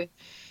 And so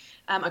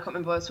I can't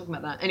remember what I was talking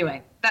about that.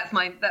 Anyway, that's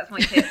my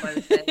tip, I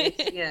would say.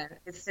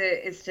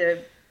 It's to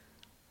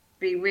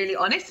be really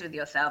honest with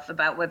yourself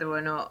about whether or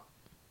not,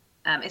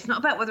 it's not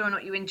about whether or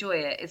not you enjoy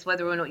it, it's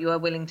whether or not you are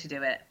willing to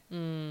do it.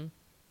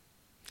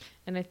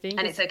 And I think,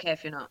 and it's okay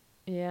if you're not.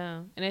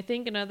 Yeah, and I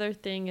think another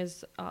thing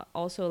is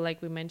also,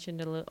 like we mentioned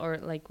a little, or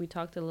like we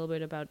talked a little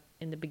bit about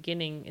in the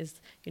beginning,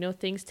 is, you know,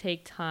 things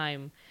take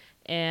time,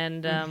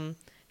 and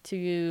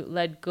to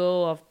let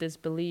go of this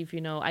belief,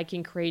 you know, I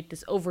can create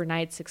this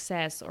overnight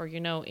success, or, you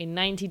know, in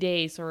 90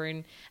 days,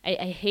 or I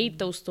hate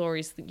those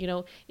stories. You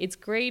know, it's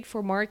great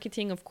for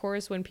marketing, of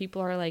course, when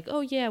people are like, oh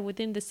yeah,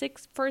 within the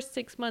first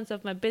 6 months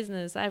of my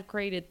business, I've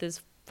created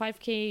this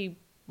 5K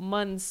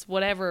months,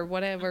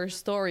 whatever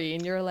story,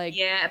 and you're like,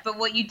 yeah, but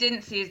what you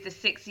didn't see is the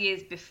 6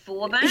 years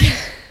before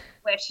that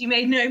where she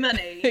made no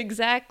money.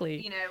 Exactly.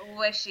 You know,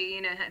 where she,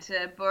 you know, had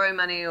to borrow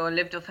money or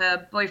lived off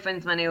her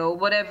boyfriend's money or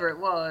whatever it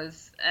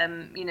was.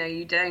 You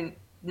know,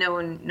 no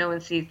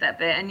one sees that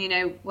bit. And, you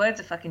know, words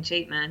are fucking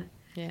cheap, man.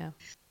 Yeah.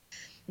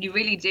 You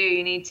really do.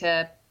 You need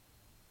to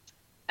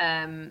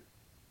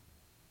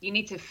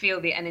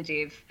feel the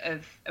energy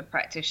of a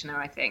practitioner,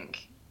 I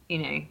think, you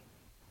know.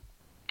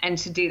 And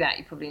to do that,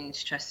 you probably need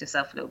to trust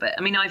yourself a little bit.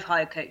 I mean, I've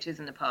hired coaches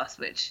in the past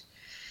which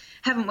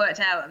haven't worked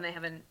out, and they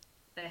haven't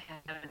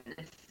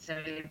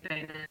necessarily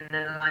been in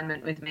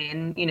alignment with me.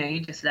 And, you know,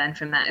 you just learn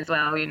from that as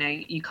well. You know,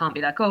 you can't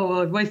be like, oh,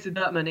 well, I've wasted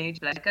that money. You'd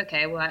be like,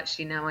 okay, well,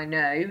 actually, now I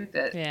know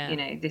that, you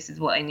know, this is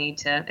what I need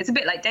to. It's a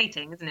bit like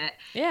dating, isn't it?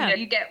 Yeah. You know,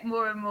 you get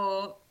more and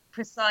more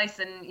precise,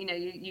 and, you know,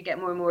 you get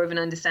more and more of an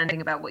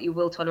understanding about what you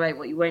will tolerate,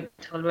 what you won't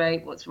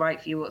tolerate, what's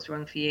right for you, what's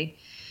wrong for you.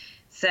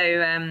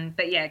 So,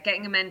 but yeah,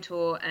 getting a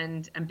mentor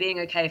and being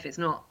okay if it's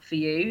not for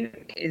you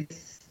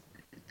is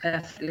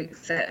perfectly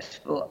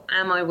acceptable.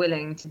 Am I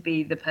willing to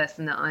be the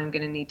person that I'm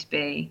going to need to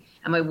be?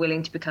 Am I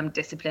willing to become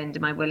disciplined?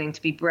 Am I willing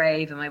to be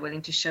brave? Am I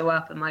willing to show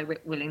up? Am I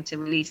willing to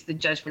release the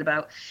judgment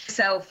about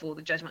self or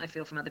the judgment I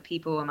feel from other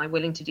people? Am I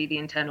willing to do the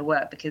internal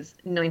work? Because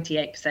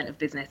 98% of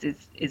business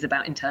is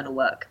about internal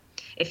work.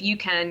 If you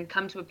can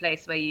come to a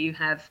place where you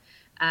have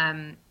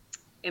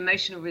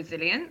emotional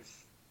resilience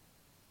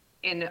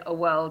in a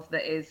world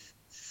that is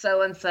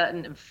so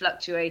uncertain and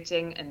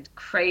fluctuating and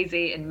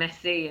crazy and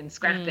messy and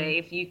scrappy,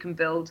 if you can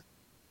build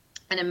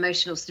an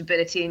emotional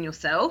stability in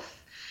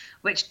yourself,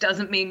 which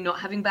doesn't mean not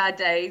having bad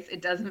days,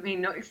 it doesn't mean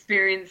not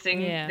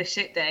experiencing the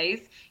shit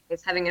days,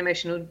 it's having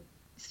emotional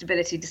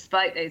stability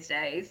despite those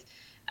days.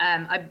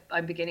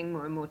 I'm beginning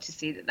more and more to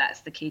see that that's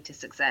the key to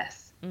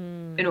success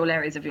in all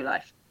areas of your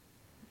life.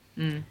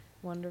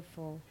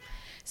 Wonderful.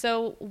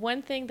 So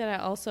one thing that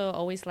I also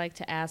always like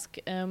to ask,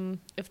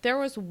 if there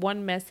was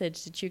one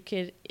message that you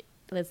could,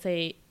 let's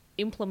say,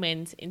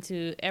 implement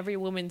into every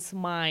woman's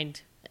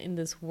mind in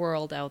this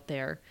world out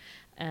there,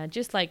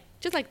 just like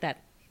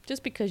that,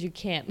 just because you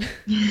can,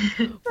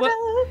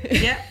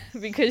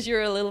 because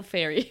you're a little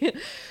fairy,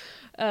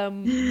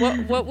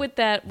 what would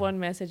that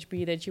one message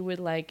be that you would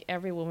like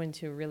every woman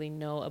to really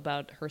know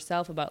about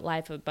herself, about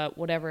life, about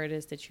whatever it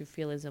is that you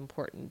feel is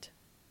important?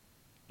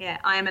 Yeah,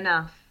 I am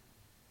enough.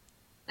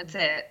 That's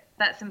it.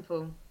 That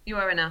simple. You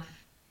are enough.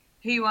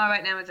 Who you are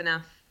right now is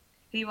enough.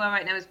 Who you are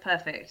right now is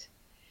perfect.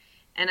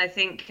 And I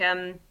think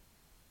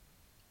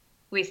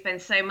we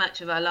spend so much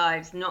of our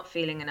lives not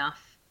feeling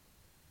enough,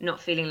 not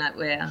feeling like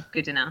we're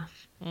good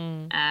enough,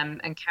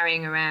 and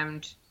carrying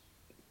around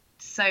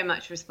so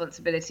much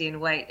responsibility and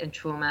weight and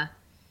trauma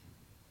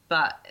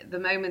But the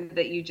moment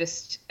that you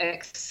just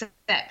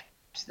accept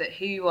that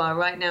who you are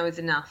right now is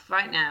enough,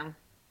 right now,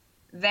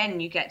 then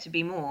you get to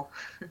be more.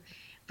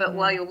 But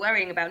while you're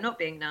worrying about not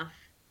being enough,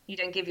 you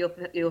don't give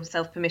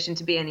yourself permission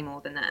to be any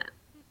more than that,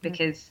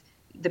 because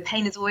the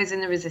pain is always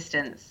in the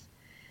resistance.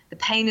 The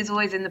pain is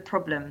always in the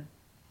problem.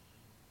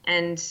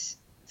 And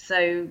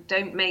so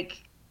don't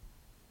make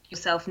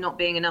yourself not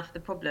being enough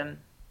the problem.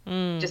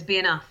 Just be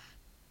enough.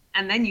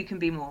 And then you can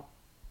be more.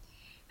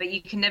 But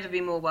you can never be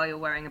more while you're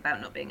worrying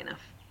about not being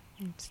enough.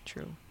 It's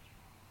true.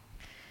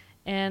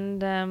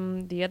 And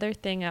the other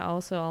thing I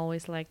also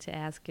always like to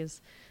ask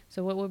is,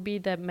 so what would be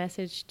the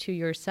message to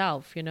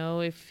yourself? You know,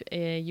 if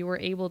you were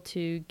able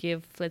to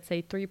give, let's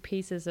say, 3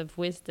 pieces of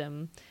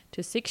wisdom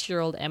to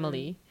 6-year-old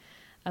Emily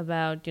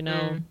about, you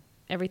know,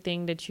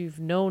 everything that you've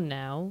known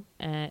now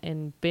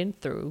and been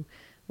through,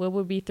 what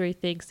would be 3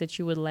 things that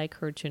you would like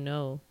her to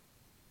know?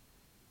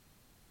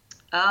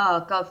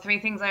 Oh, God, 3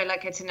 things I'd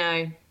like her to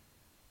know.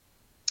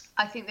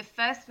 I think the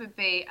first would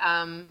be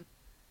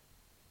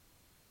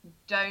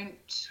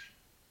don't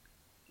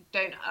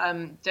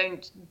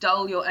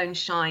dull your own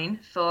shine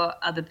for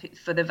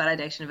the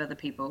validation of other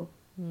people.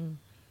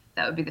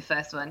 That would be the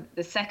first one.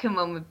 The second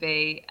one would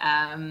be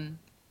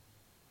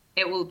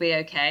it will be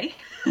okay.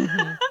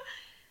 I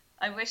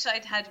wish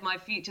I'd had my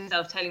future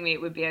self telling me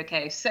it would be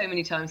okay so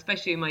many times,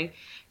 especially in my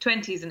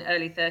 20s and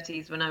early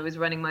 30s when I was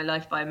running my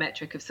life by a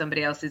metric of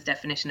somebody else's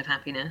definition of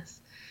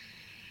happiness.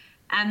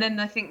 And then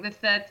I think the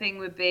third thing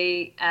would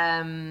be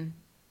have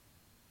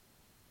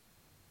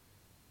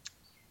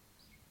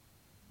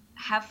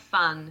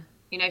fun.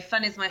 You know,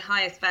 fun is my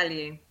highest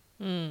value.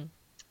 And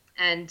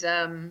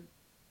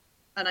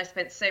I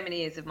spent so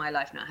many years of my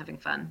life not having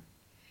fun.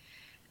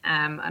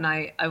 And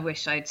I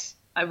wish I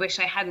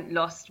hadn't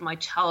lost my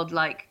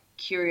childlike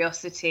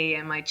curiosity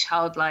and my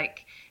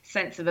childlike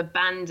sense of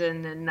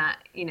abandon, and that,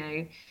 you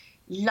know,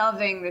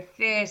 loving the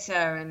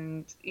theatre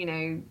and, you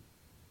know,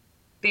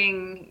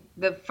 being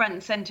the front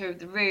and center of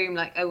the room.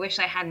 Like, I wish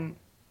I hadn't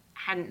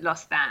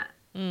lost that.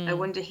 I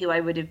wonder who I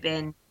would have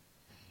been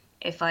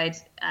if I'd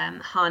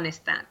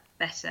harnessed that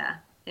better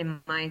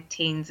in my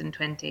teens and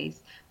 20s.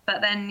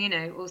 But then, you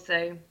know,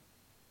 also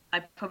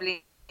I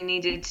probably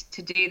needed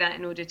to do that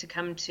in order to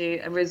come to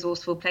a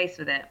resourceful place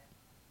with it.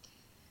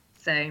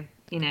 So,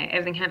 you know,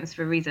 everything happens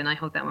for a reason. I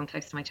hold that one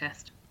close to my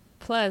chest.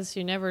 Plus,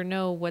 you never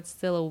know what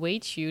still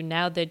awaits you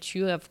now that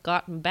you have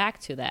gotten back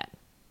to that.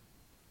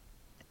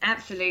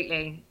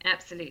 Absolutely.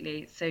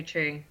 Absolutely. So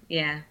true.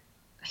 Yeah.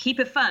 A heap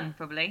of fun,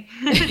 probably.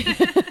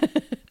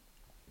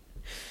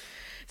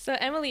 So,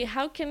 Emily,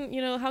 how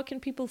can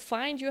people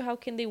find you? How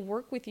can they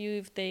work with you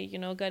if they, you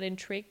know, got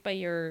intrigued by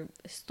your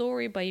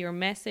story, by your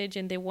message,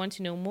 and they want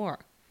to know more?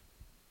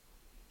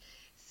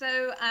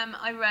 So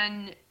I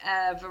run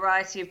a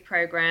variety of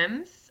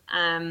programs.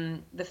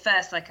 The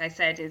first, like I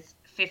said, is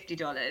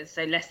 $50,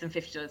 so less than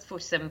 $50,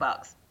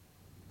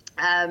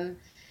 $47,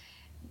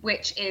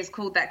 which is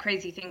called That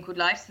Crazy Thing Called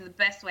Life. So the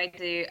best way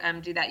to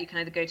do that, you can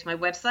either go to my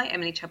website,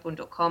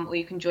 emilychapbourne.com, or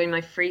you can join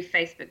my free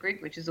Facebook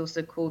group, which is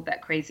also called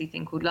That Crazy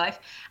Thing Called Life.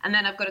 And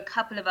then I've got a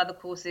couple of other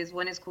courses.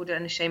 One is called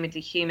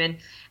Unashamedly Human,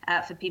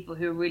 for people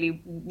who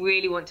really,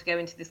 really want to go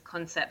into this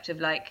concept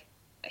of like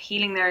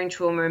healing their own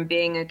trauma and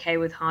being okay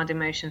with hard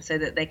emotions so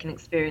that they can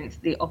experience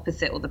the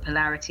opposite or the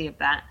polarity of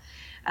that,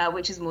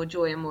 which is more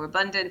joy and more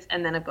abundance.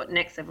 And then I've got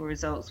Next Level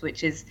Results,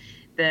 which is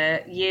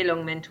the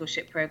year-long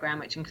mentorship program,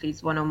 which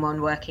includes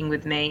one-on-one working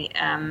with me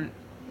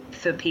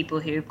for people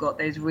who've got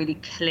those really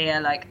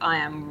clear, like, I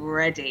am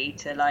ready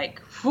to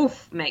like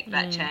make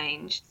that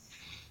change.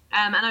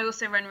 And I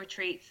also run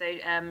retreats, so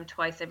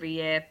twice every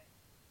year.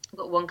 I've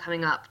got one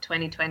coming up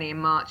 2020 in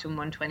March and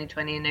one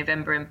 2020 in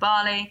November in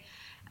Bali.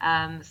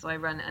 So I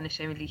run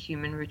Unashamedly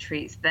Human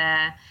retreats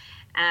there.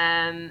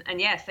 And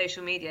yeah,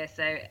 social media.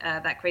 So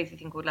That Crazy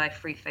Thing Called Life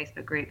free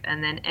Facebook group,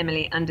 and then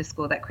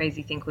Emily_That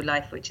Crazy Thing Called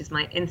Life, which is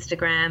my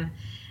Instagram.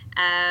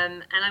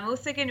 And I'm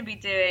also going to be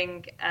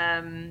doing,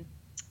 I'm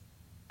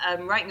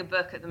writing a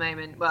book at the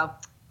moment.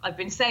 Well, I've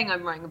been saying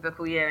I'm writing a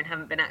book all year and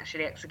haven't been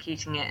actually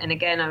executing it. And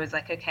again, I was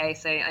like, okay,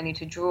 so I need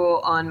to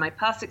draw on my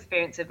past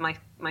experience of my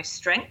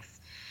strengths.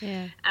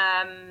 Yeah.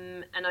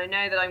 And I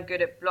know that I'm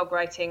good at blog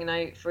writing,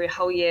 and for a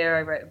whole year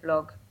I wrote a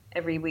blog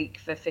every week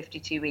for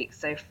 52 weeks,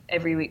 so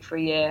every week for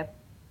a year.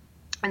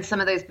 And some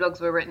of those blogs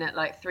were written at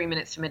like 3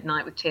 minutes to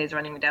midnight with tears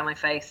running down my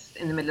face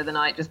in the middle of the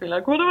night, just being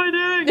like, what am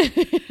I doing?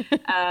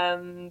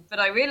 But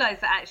I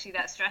realized that actually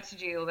that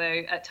strategy,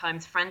 although at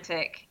times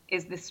frantic,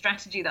 is the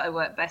strategy that I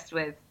work best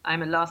with.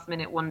 I'm a last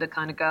minute wonder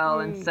kind of girl.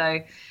 And so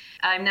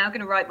I'm now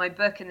going to write my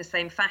book in the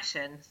same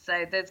fashion.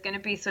 So there's going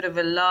to be sort of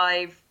a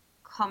live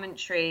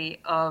commentary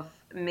of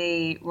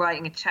me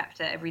writing a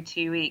chapter every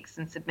 2 weeks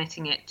and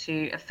submitting it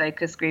to a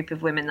focus group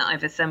of women that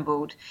I've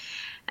assembled.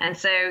 And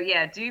so,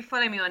 yeah, do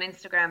follow me on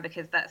Instagram,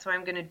 because that's where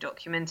I'm going to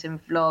document and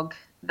vlog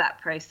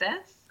that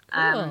process.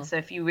 Cool. So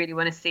if you really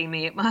want to see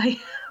me at my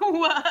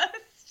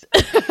worst,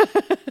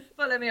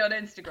 follow me on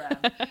Instagram.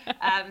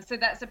 So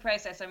that's the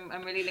process.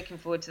 I'm really looking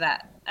forward to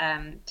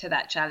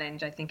that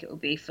challenge. I think it will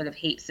be full of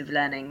heaps of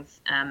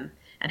learnings.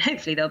 And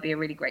hopefully there'll be a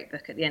really great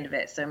book at the end of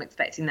it. So I'm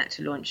expecting that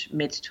to launch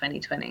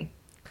mid-2020.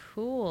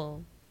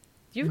 Cool.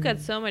 You've got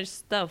so much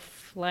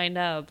stuff lined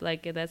up.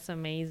 Like, that's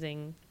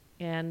amazing.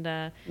 And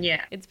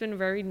it's been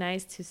very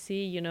nice to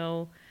see,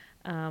 your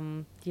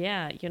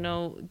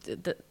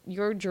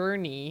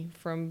journey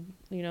from,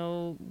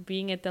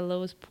 being at the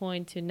lowest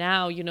point to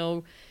now,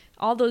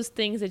 all those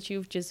things that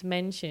you've just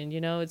mentioned,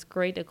 it's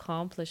great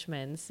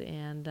accomplishments.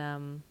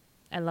 And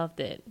I loved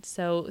it.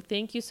 So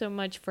thank you so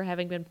much for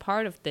having been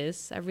part of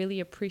this. I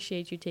really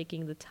appreciate you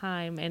taking the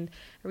time. And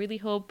I really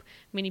hope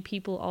many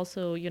people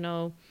also,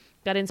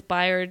 got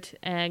inspired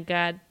and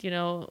got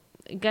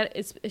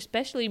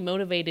especially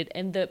motivated,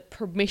 and the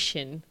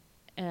permission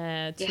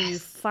to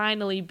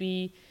finally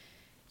be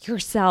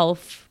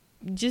yourself.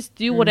 Just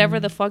do whatever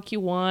the fuck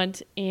you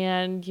want,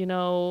 and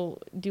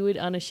do it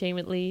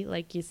unashamedly,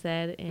 like you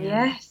said. And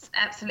yes,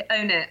 absolutely.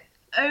 Own it.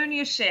 Own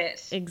your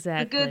shit.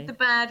 Exactly. The good, the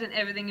bad, and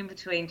everything in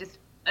between. Just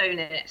own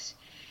it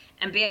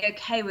and be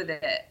okay with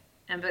it.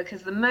 And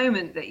because the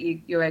moment that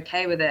you're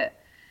okay with it,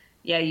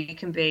 you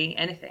can be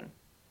anything.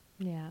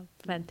 Yeah,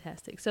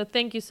 fantastic. So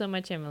thank you so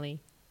much, Emily.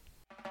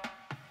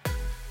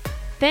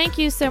 Thank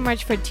you so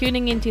much for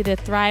tuning into the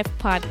Thrive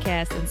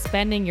podcast and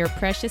spending your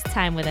precious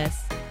time with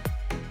us.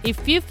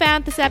 If you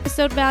found this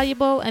episode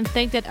valuable and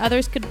think that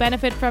others could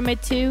benefit from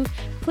it too,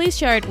 please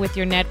share it with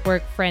your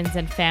network, friends,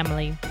 and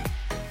family.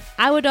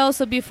 I would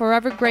also be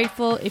forever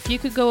grateful if you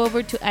could go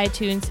over to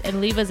iTunes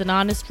and leave us an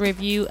honest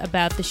review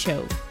about the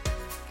show.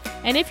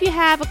 And if you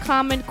have a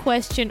comment,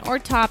 question, or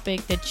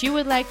topic that you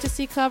would like to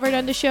see covered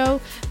on the show,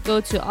 go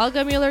to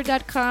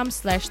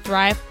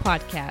olgamuller.com/Thrive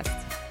podcast.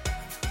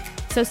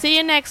 So see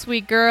you next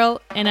week, girl.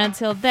 And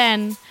until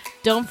then,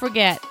 don't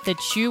forget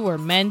that you were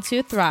meant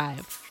to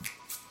thrive.